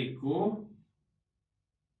भएको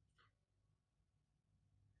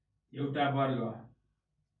एउटा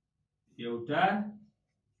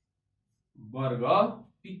वर्ग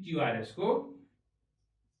PQRS को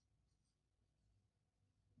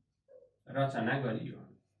रचना गरियो।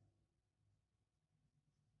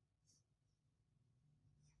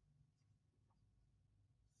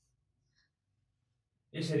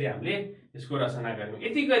 यसरी हामीले यसको रचना गर्यौं।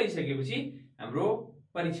 यति गरिसकेपछि हाम्रो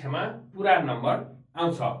परीक्षामा पूरा नम्बर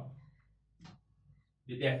आउँछ।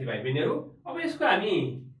 विद्यार्थी भाइ बहिनीहरु, अब यसको हामी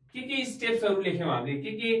के स्टेप्सहरु लेख्यौं,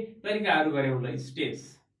 हामीले के तरिकाहरु गर्यौं ल स्टेप्स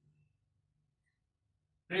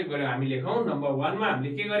प्रयोग गर्यौं हामी लेखौं। नम्बर 1 मा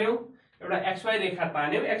हामीले के गर्यौं, एउटा XY रेखा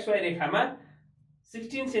तान्यौं। XY रेखामा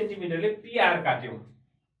 16 सेन्टिमिटरले पीआर काट्यौं,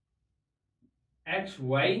 एक्स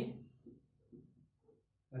वाई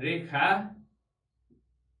रेखा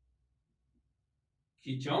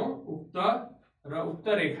खिचौं उक्त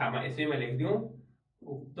रेखामा, यसैमा लेखिदिउँ,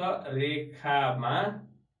 उक्त रेखामा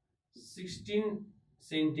 16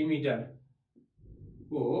 सेन्टिमिटर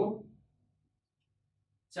को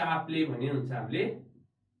चापले भनिन्छ हामीले,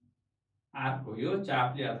 आर्क हो यो,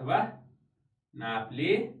 चापले अथवा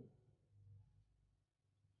नापले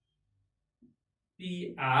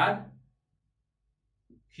पीआर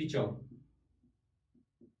खिचौं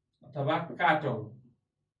अथवा काटौं।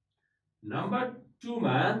 नम्बर 2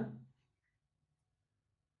 मा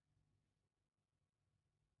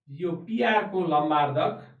यो पीआर को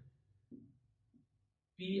लम्बार्धक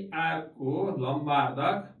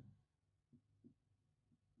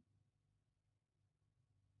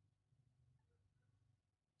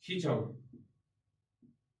खिचौं।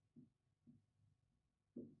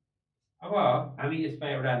 अब हामी यसमा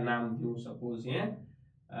एउटा नाम दिउँ, सपोज यहाँ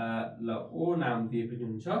ल ओ नाम दिए पनि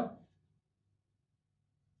हुन्छ।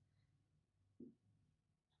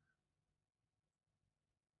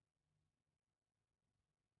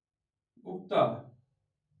 उक्त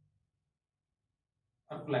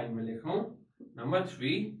अर्को लाइनमा लेखौं नम्बर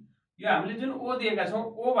 3, यो हामीले जुन ओ दिएका छौं,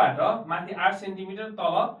 ओ बाट माथि 8 सेन्टिमिटर,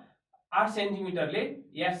 तल 8 सेन्टिमिटरले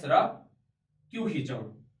एस र क्यू खिचौं।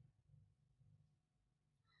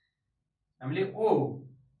 हामीले ओ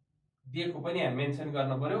दिएको पनि हामी मेन्सन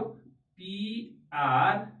गर्न पर्यो,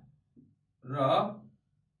 पीआर र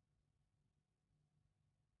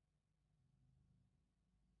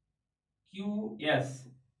क्यूएस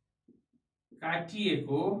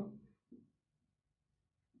काटिएको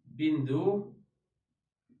बिन्दु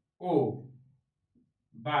ओ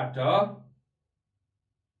बाट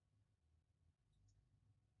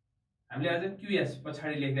हामीले अझ क्यूएस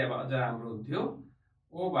पछाडि लेख्दा अझ राम्रो हुन्थ्यो,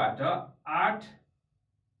 ओ बाट 8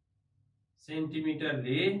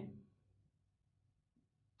 सेन्टिमिटरले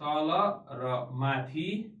तल र माथि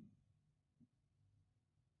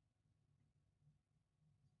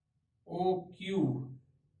ओक्यू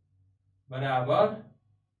बराबर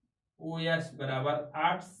ओएस बराबर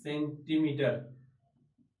 8 सेन्टिमिटर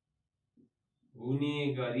हुने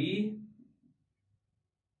गरी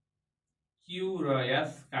क्यू र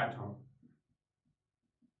एस काटौं।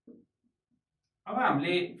 अब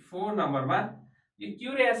हामीले 4 नम्बरमा यो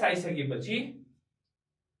क्यू र एस आइसकेपछि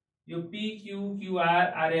यो पी क्यू क्यूआर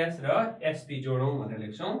आरएस र एसपी जोडौं भनेर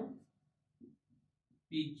लेख्छौं।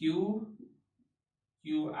 पी क्यू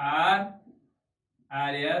क्यूआर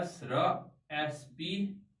आरएस र एसपी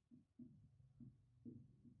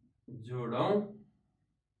जोडौं।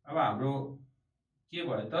 अब हाम्रो के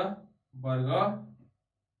भयो त, वर्ग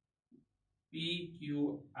पी क्यू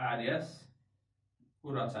आरएस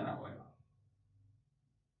को रचना भयो।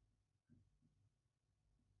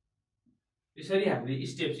 यसरी हामीले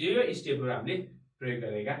स्टेपहरु हामीले प्रयोग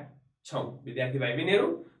गरेका छौं। विद्यार्थी भाइ बहिनीहरु,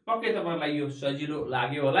 पक्कै तपाईहरुलाई यो सजिलो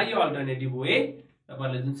लाग्यो होला। यो अल्टरनेटिभ वे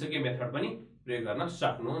तपाईहरुले जुनसुकै मेथड पनि प्रयोग गर्न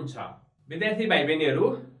सक्नुहुन्छ। विद्यार्थी भाइ बहिनीहरु,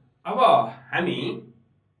 अब हामी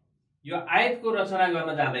यो आयतको रचना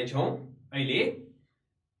गर्न जाँदै छौं। अहिले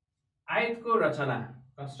आयतको रचना,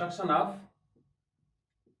 कन्स्ट्रक्सन अफ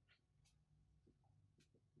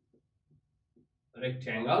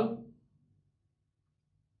रेक्टेंगल।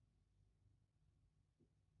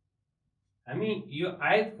 हामी यो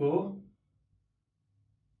आयतको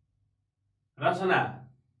रचना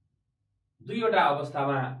दुईवटा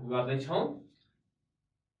अवस्थामा गर्दै छौं।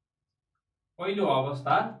 पहिलो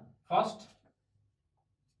अवस्था, फर्स्ट,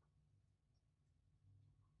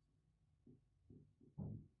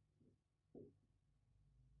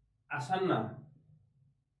 आसन्न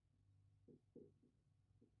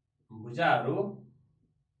भुजाहरू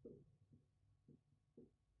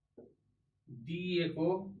दिएको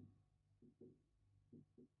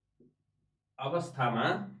अवस्थामा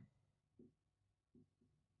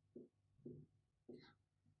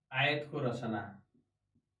आयतको रचना।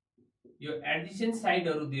 यो एडिसेन्ट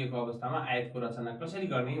साइडहरु दिएको अवस्थामा आयतको रचना कसरी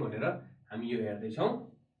गर्ने भनेर हामी यो हेर्दै छौं।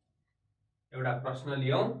 एउटा प्रश्न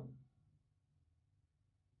लियौं।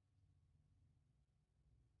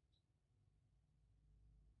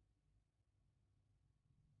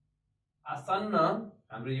 आसन्न,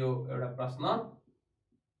 हाम्रो यो एउटा प्रश्न,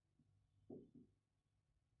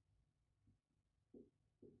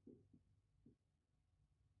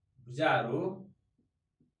 भुजाहरू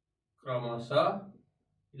क्रमशः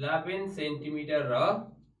 11 सेन्टिमिटर र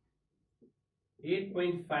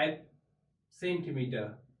 8.5 सेन्टिमिटर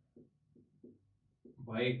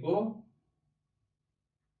भएको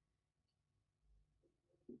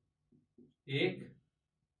एक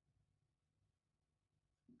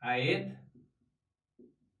आयत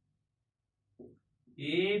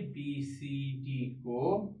एबीसीडी को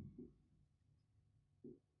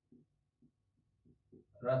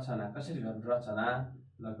रचना कसरी गर्नु रचना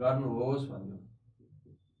ल गर्नुहोस् भन्यो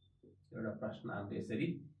एउटा प्रश्न हामीले यसरी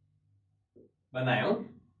बनायौं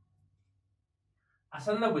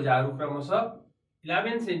आसन्न भुजाहरू क्रमशः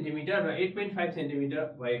 11 सेन्टिमिटर र 8.5 सेन्टिमिटर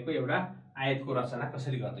भएको एउटा आयतको रचना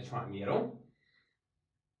कसरी गर्दैछौं हामी हेरौं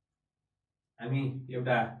हामी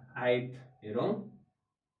एउटा आयत हेरौं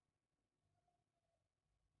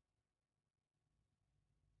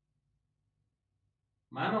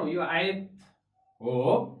मानौ यो आयत हो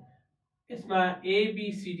यसमा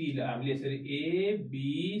एबीसीडी हामीले यसरी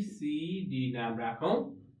एबीसीडी नाम राखौं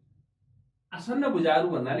आसन्न भुजाहरू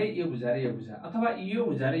भन्नाले यो भुजा र यो भुजा अथवा यो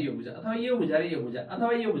भुजा र यो भुजा अथवा यो भुजा र यो भुजा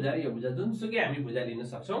अथवा यो भुजा र यो भुजा जुनसुकै हामी भुजा लिन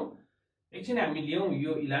सक्छौं एकछिन हामी लियौं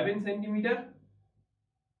यो 11 सेन्टिमिटर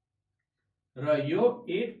र यो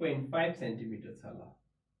 8.5 सेन्टिमिटर छ ल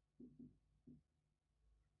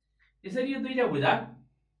यसरी यो दुईटा भुजा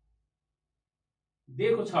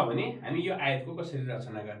दिएको छ भने हामी यो आयतको कसरी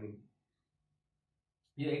रचना गर्ने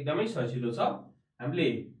यो एकदमै सजिलो छ हामीले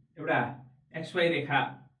एउटा xy रेखा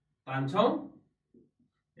तान्छौं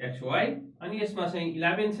xy अनि यसमा चाहिँ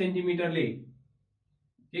 11 सेन्टिमिटरले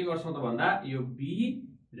के गर्छौं त भन्दा यो b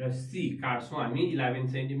र c काट्छौं हामी 11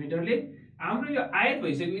 सेन्टिमिटरले हाम्रो यो आयत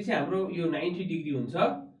भइसकेपछि हाम्रो यो 90 डिग्री हुन्छ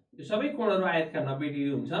यो सबै कोणहरू आयतका 90 डिग्री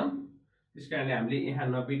हुन्छन् त्यसकारणले हामीले यहाँ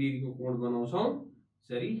 90 डिग्रीको कोण बनाउँछौं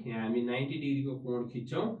यसरी यहाँ हामी 90 डिग्रीको कोण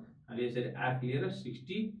खिच्छौं अनि यसरी आर्क लिएर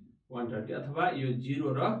 60 130 अथवा यो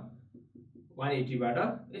 0 र 180 बाट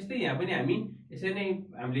यस्तै यहाँ पनि हामी यसरी नै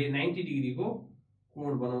हामीले 90 डिग्रीको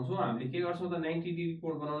कोण बनाउँछौं हामीले के गर्छौं त 90 डिग्री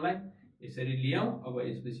कोण बनाउनलाई यसरी लियौं अब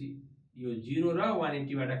यसपछि यो 0 र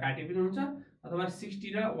 180 बाट काटे पनि हुन्छ अथवा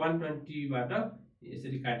 60 र 120 बाट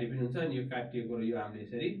यसरी काटे पनि हुन्छ अनि यो काटिएको र यो हामीले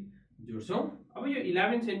यसरी जोड्छौं अब यो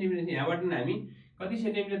 11 सेन्टिमिटर यहाँबाट नि हामी कति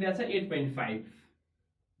सेन्टिमिटर दिएको छ 8.5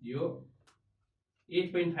 यो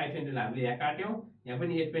 8.5 सेन्टिमिटर हामीले यहाँ काट्यौं यहाँ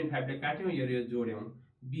पनि 8.5 ले काट्यौं यो जोड्यौं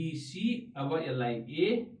बीसी अब यसलाई ए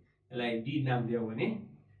यसलाई डी नाम दियौ भने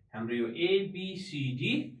हाम्रो यो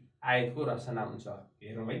एबीसीडी आयतको रचना हुन्छ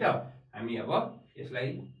हेरौं है त हामी अब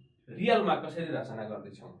यसलाई रियलमा कसरी रचना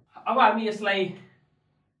गर्दै छौं अब हामी यसलाई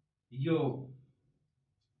यो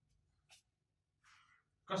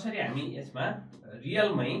कसरी हामी यसमा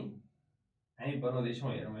रियलमै हामी बनाउँदै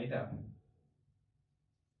छौं हेरौं है त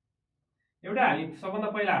एउटा हामी सबभन्दा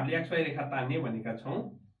पहिला हामीले xy रेखा तान्ने भनेका छौं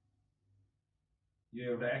यो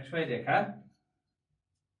एउटा xy रेखा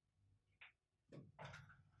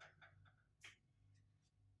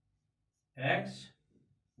x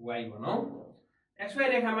y भनौं xy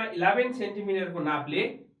रेखामा 11 सेन्टिमिटर को नापले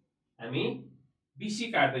हामी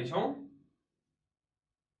बीसी काट्दै छौं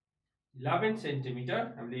 11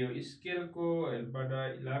 सेन्टिमिटर हामीले यो स्केलको हेल्पबाट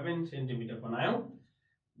 11 सेन्टिमिटर बनायौं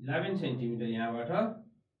 11 सेन्टिमिटर यहाँबाट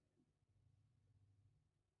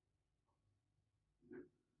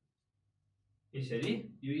यसरी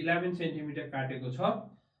यो 11 सेन्टिमिटर काटेको छ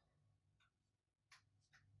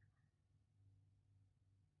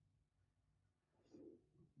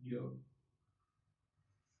यो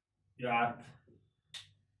आर्क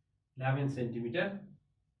 11 सेन्टिमिटर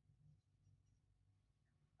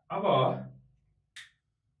अब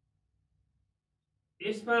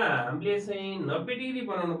यसमा हामीले चाहिँ 90 डिग्री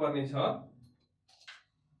बनाउनु पर्ने छ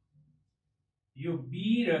यो बी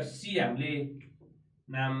र सी हामीले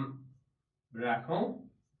नाम राखौं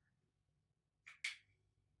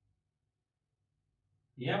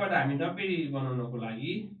यहाँबाट हामी 90 डिग्री बनाउनको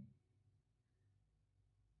लागि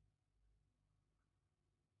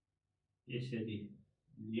यसरी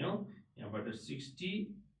लियौं यहाँबाट 60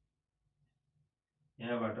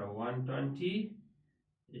 यहाँबाट 120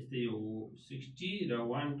 यस्तै हो 60 र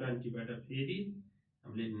 120 बाट फेरि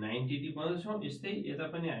हामीले 90 डिग्री बनाउँछौं यस्तै यता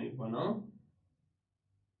पनि हामी बनाऊ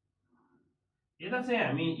यता चाहिँ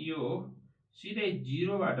हामी यो सिधै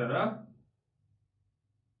 0 बाट र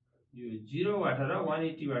यो 0 बाट र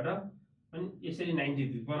 180 बाट पनि यसरी 90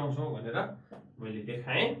 डिग्री बनाउँछौं भनेर मैले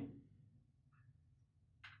देखाएँ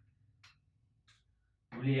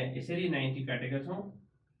हामीले यसरी 90 काटेका छौं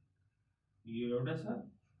यो एउटा छ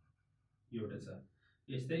यो एउटा छ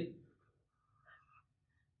यस्तै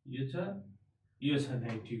यो छ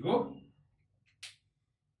 90 को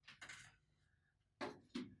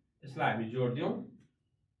यसलाई हामी जोड्दियौं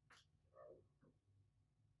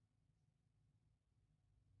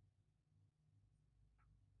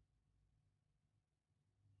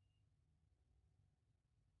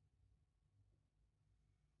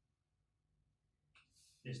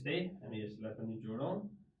यस्तै हामी यसलाई पनि जोडौं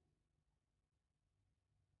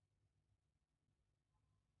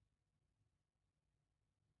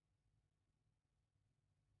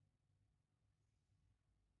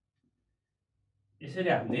यसरी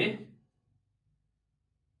हामीले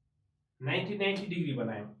 90 डिग्री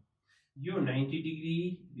बनायौं। यो 90 डिग्री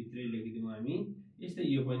भित्रै लेखिदिउँ हामी। यस्तै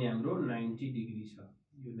यो पनि हाम्रो 90 डिग्री छ।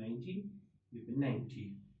 यो 90, यो पनि 90।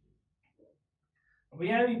 अब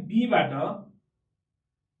यहाँ हामी B बाट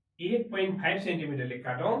 8.5 सेन्टिमिटरले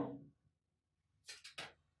काटौं।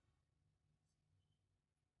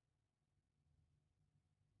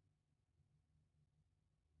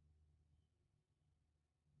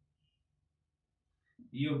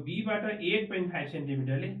 यो B बाट 8.5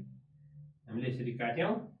 सेन्टिमिटरले हामीले यसरी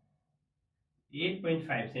काट्यौं।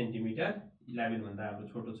 8.5 सेन्टिमिटर 11 भन्दा हाम्रो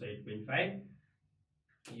छोटो छ 8.5।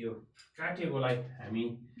 यो काटेकोलाई हामी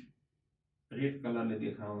रेड कलरले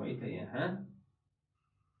देखाउँ है त। यहाँ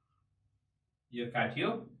यो काट्यो।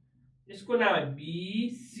 यसको नाम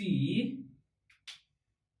BC।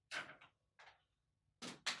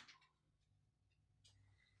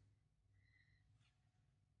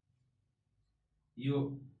 यो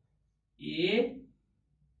A,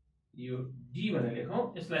 यो D भनेर लेखौं।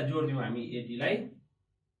 यसलाई जोड्दियौं हामी AD लाई।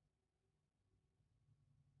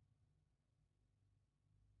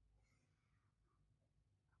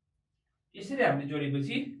 यसरी हामीले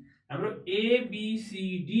जोडेपछि हाम्रो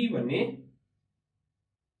ABCD भन्ने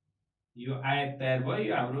यो आयत तयार भयो।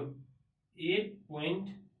 यो हाम्रो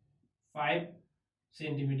 8.5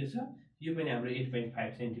 सेन्टिमिटर छ। यो पनि हाम्रो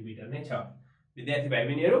 8.5 सेन्टिमिटर नै छ। विद्यार्थी भाइ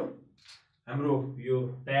बहिनीहरु, हाम्रो यो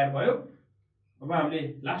तयार भयो। अब हामीले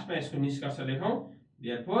लास्टमा यसको निष्कर्ष लेखौं।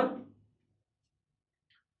 देयरफोर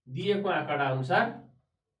दिएको आँकडा अनुसार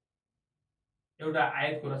एउटा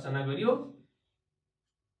आयतको रचना गरियो।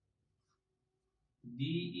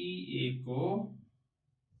 DEA को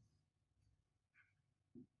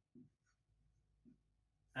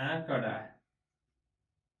आँकडा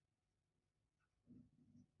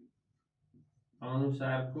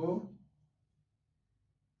अनुसारको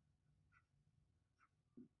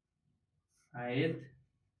आयत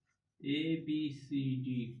ABCD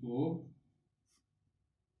को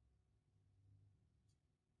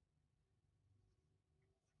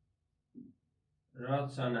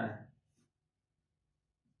रचना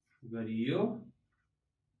गरियो।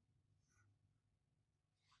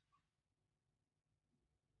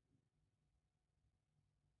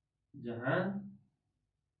 जहाँ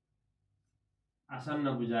आसन्न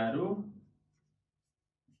भुजाहरू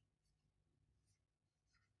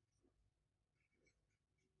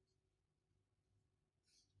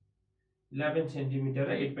 11 सेन्टिमिटर र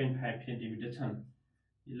 8.5 सेन्टिमिटर छन्।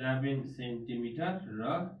 11 सेन्टिमिटर र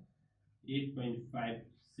 8.5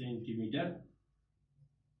 सेन्टिमिटर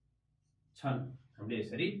छन्। हामीले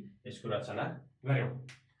यसरी यसको रचना गर्यौं।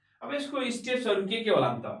 अब यसको स्टेप्सहरु के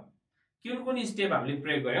होला त? कुन स्टेप हामीले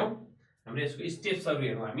प्रयोग गर्यौं? हामीले यसको स्टेप्सहरु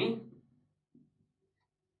हेरौं हामी।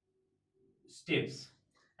 स्टेप्स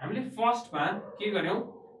हामीले फर्स्टमा के गर्यौं?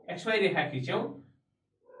 XY रेखा खिच्यौं।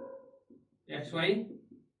 XY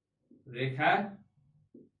रेखा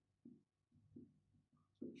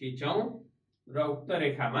खिचौं र उक्त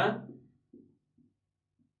रेखामा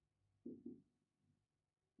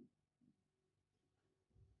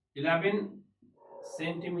इलेवन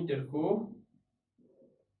सेन्टिमिटर को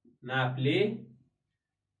नापले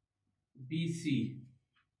BC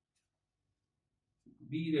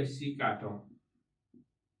B र C काटौं।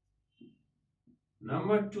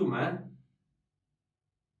 नंबर 2 मा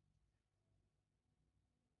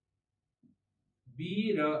B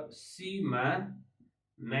र C मा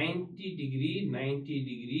 90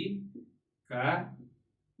 डिग्री का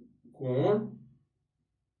कोण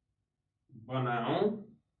बनाऊं।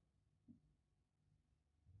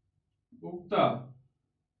 उक्त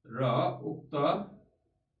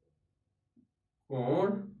कोण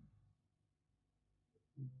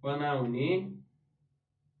बनाउने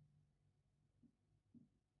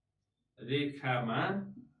रेखामा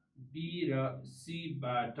B र C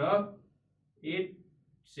बाट 8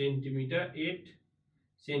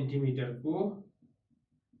 सेन्टिमिटर को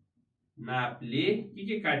नापले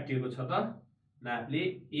के काटिएको छ त? नापले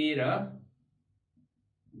A र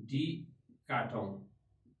D काटौं।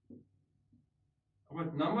 अब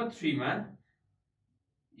नंबर 3 मा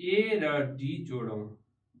A र D जोडौं।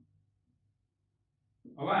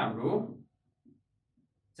 अब हाम्रो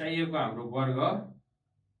चाहिएको हाम्रो वर्ग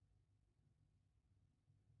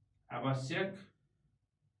आवश्यक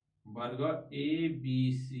वर्ग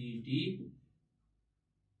ABCD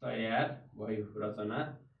तयार भयो, रचना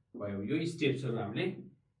भयो। यो स्टेप्सहरु हामीले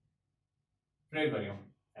प्रयोग गर्यौं।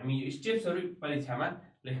 हामी यो स्टेप्सहरु परीक्षामा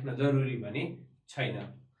लेख्न जरुरी भने छैन।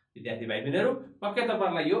 विद्यार्थी भाइ बहिनीहरु, पक्कै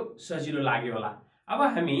तपाईहरुलाई यो सजिलो लाग्यो होला। अब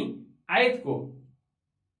हामी आयतको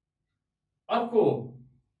अर्को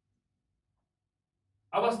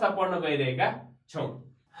अवस्था पढ्न गइरहेका छौं।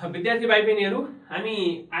 विद्यार्थी भाइ बहिनीहरू,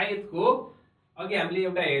 हामी आयतको अघि हामीले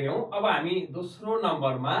एउटा हेर्यौं। अब हामी दोस्रो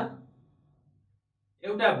नम्बरमा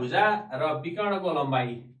एउटा भुजा र विकर्णको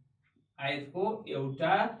लम्बाई, आयतको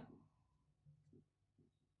एउटा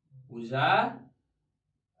भुजा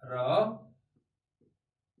र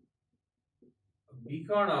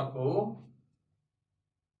विकर्णको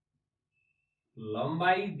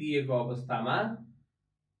लम्बाई दिएको अवस्थामा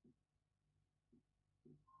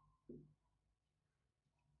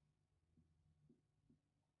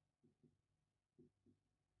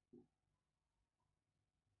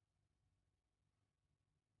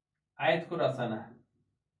आयतको रचना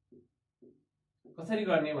कसरी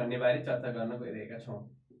गर्ने भन्ने बारे चर्चा गर्न गइरहेका छौं।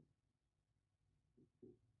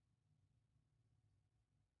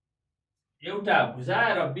 एउटा भुजा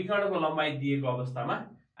र विकर्णको लम्बाई दिएको अवस्थामा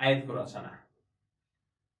आयतको रचना,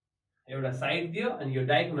 एउटा साइड दियो अनि यो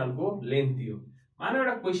डायगोनलको लेन्थ दियो। मानौ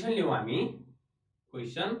एउटा क्वेशन लियौं हामी,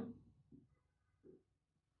 क्वेशन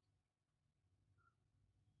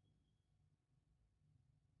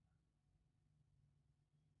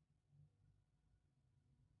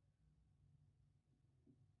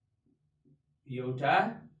एउटा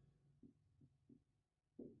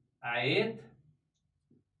आयत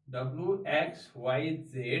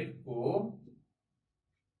WXYZ को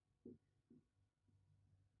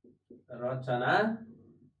रचना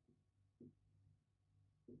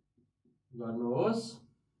गर्नुहोस्,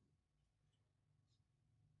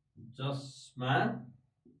 जसमा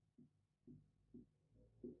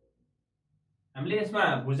हामीले यसमा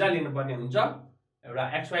भुजा लिनुपर्ने हुन्छ। एउटा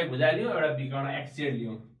XY भुजा लियौं, एउटा विकर्ण XZ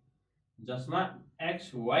लियौं, जसमा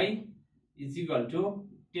XY =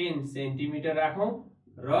 10 सेन्टिमिटर राखौं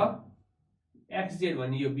र XZ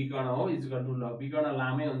भन्ने यो विकर्ण हो = ल विकर्ण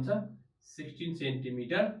लामै हुन्छ 16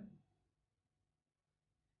 सेन्टिमिटर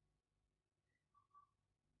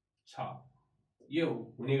छ। यो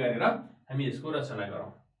हुने गरेर हामी यसको रचना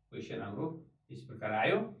गरौँ। क्वेशन हाम्रो यस प्रकार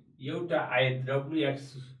आयो। एउटा आयत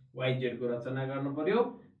WXYZ को रचना गर्नु पर्यो,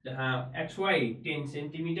 जहाँ XY 10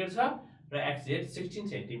 सेन्टिमिटर छ र XZ 16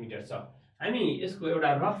 सेन्टिमिटर छ। हामी यसको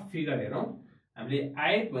एउटा रफ फिगर हेरौं। हामीले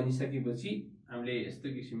आयत भनिसकेपछि हामीले यस्तो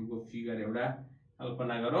किसिमको फिगर एउटा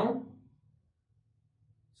कल्पना गरौं।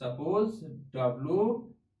 सपोज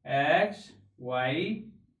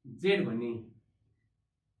WXYZ भन्ने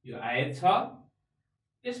यो आयत छ,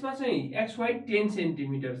 यसमा चाहिँ XY 10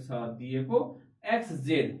 सेन्टिमिटर छ दिएको, XZ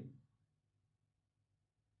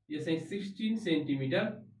यो चाहिँ 16 सेन्टिमिटर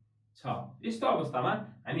छ। यस्तो अवस्थामा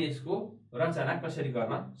हामी यसको रचना कसरी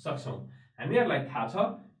गर्न सक्छौं? हामीहरुलाई थाहा छ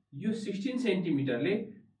यो 16 सेन्टिमिटरले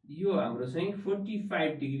यो हाम्रो चाहिँ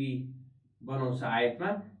 45 डिग्री बनाउँछ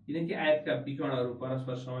आयतमा, किनकि आयतका विकर्णहरू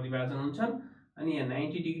परस्पर समद्विभाजन हुन्छन् अनि यहाँ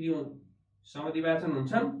 90 डिग्री समद्विभाजन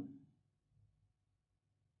हुन्छन्।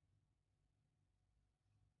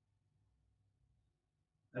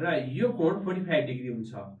 र यो कोण 45 डिग्री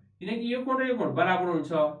हुन्छ, किनकि यो कोण र यो कोण बराबर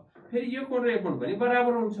हुन्छ, फेरि यो कोण र यो कोण पनि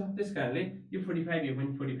बराबर हुन्छ। त्यसकारणले यो 45 यो पनि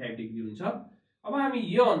 45 डिग्री हुन्छ। अब हामी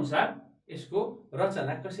यो अनुसार यसको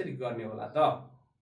रचना कसरी गर्ने होला त?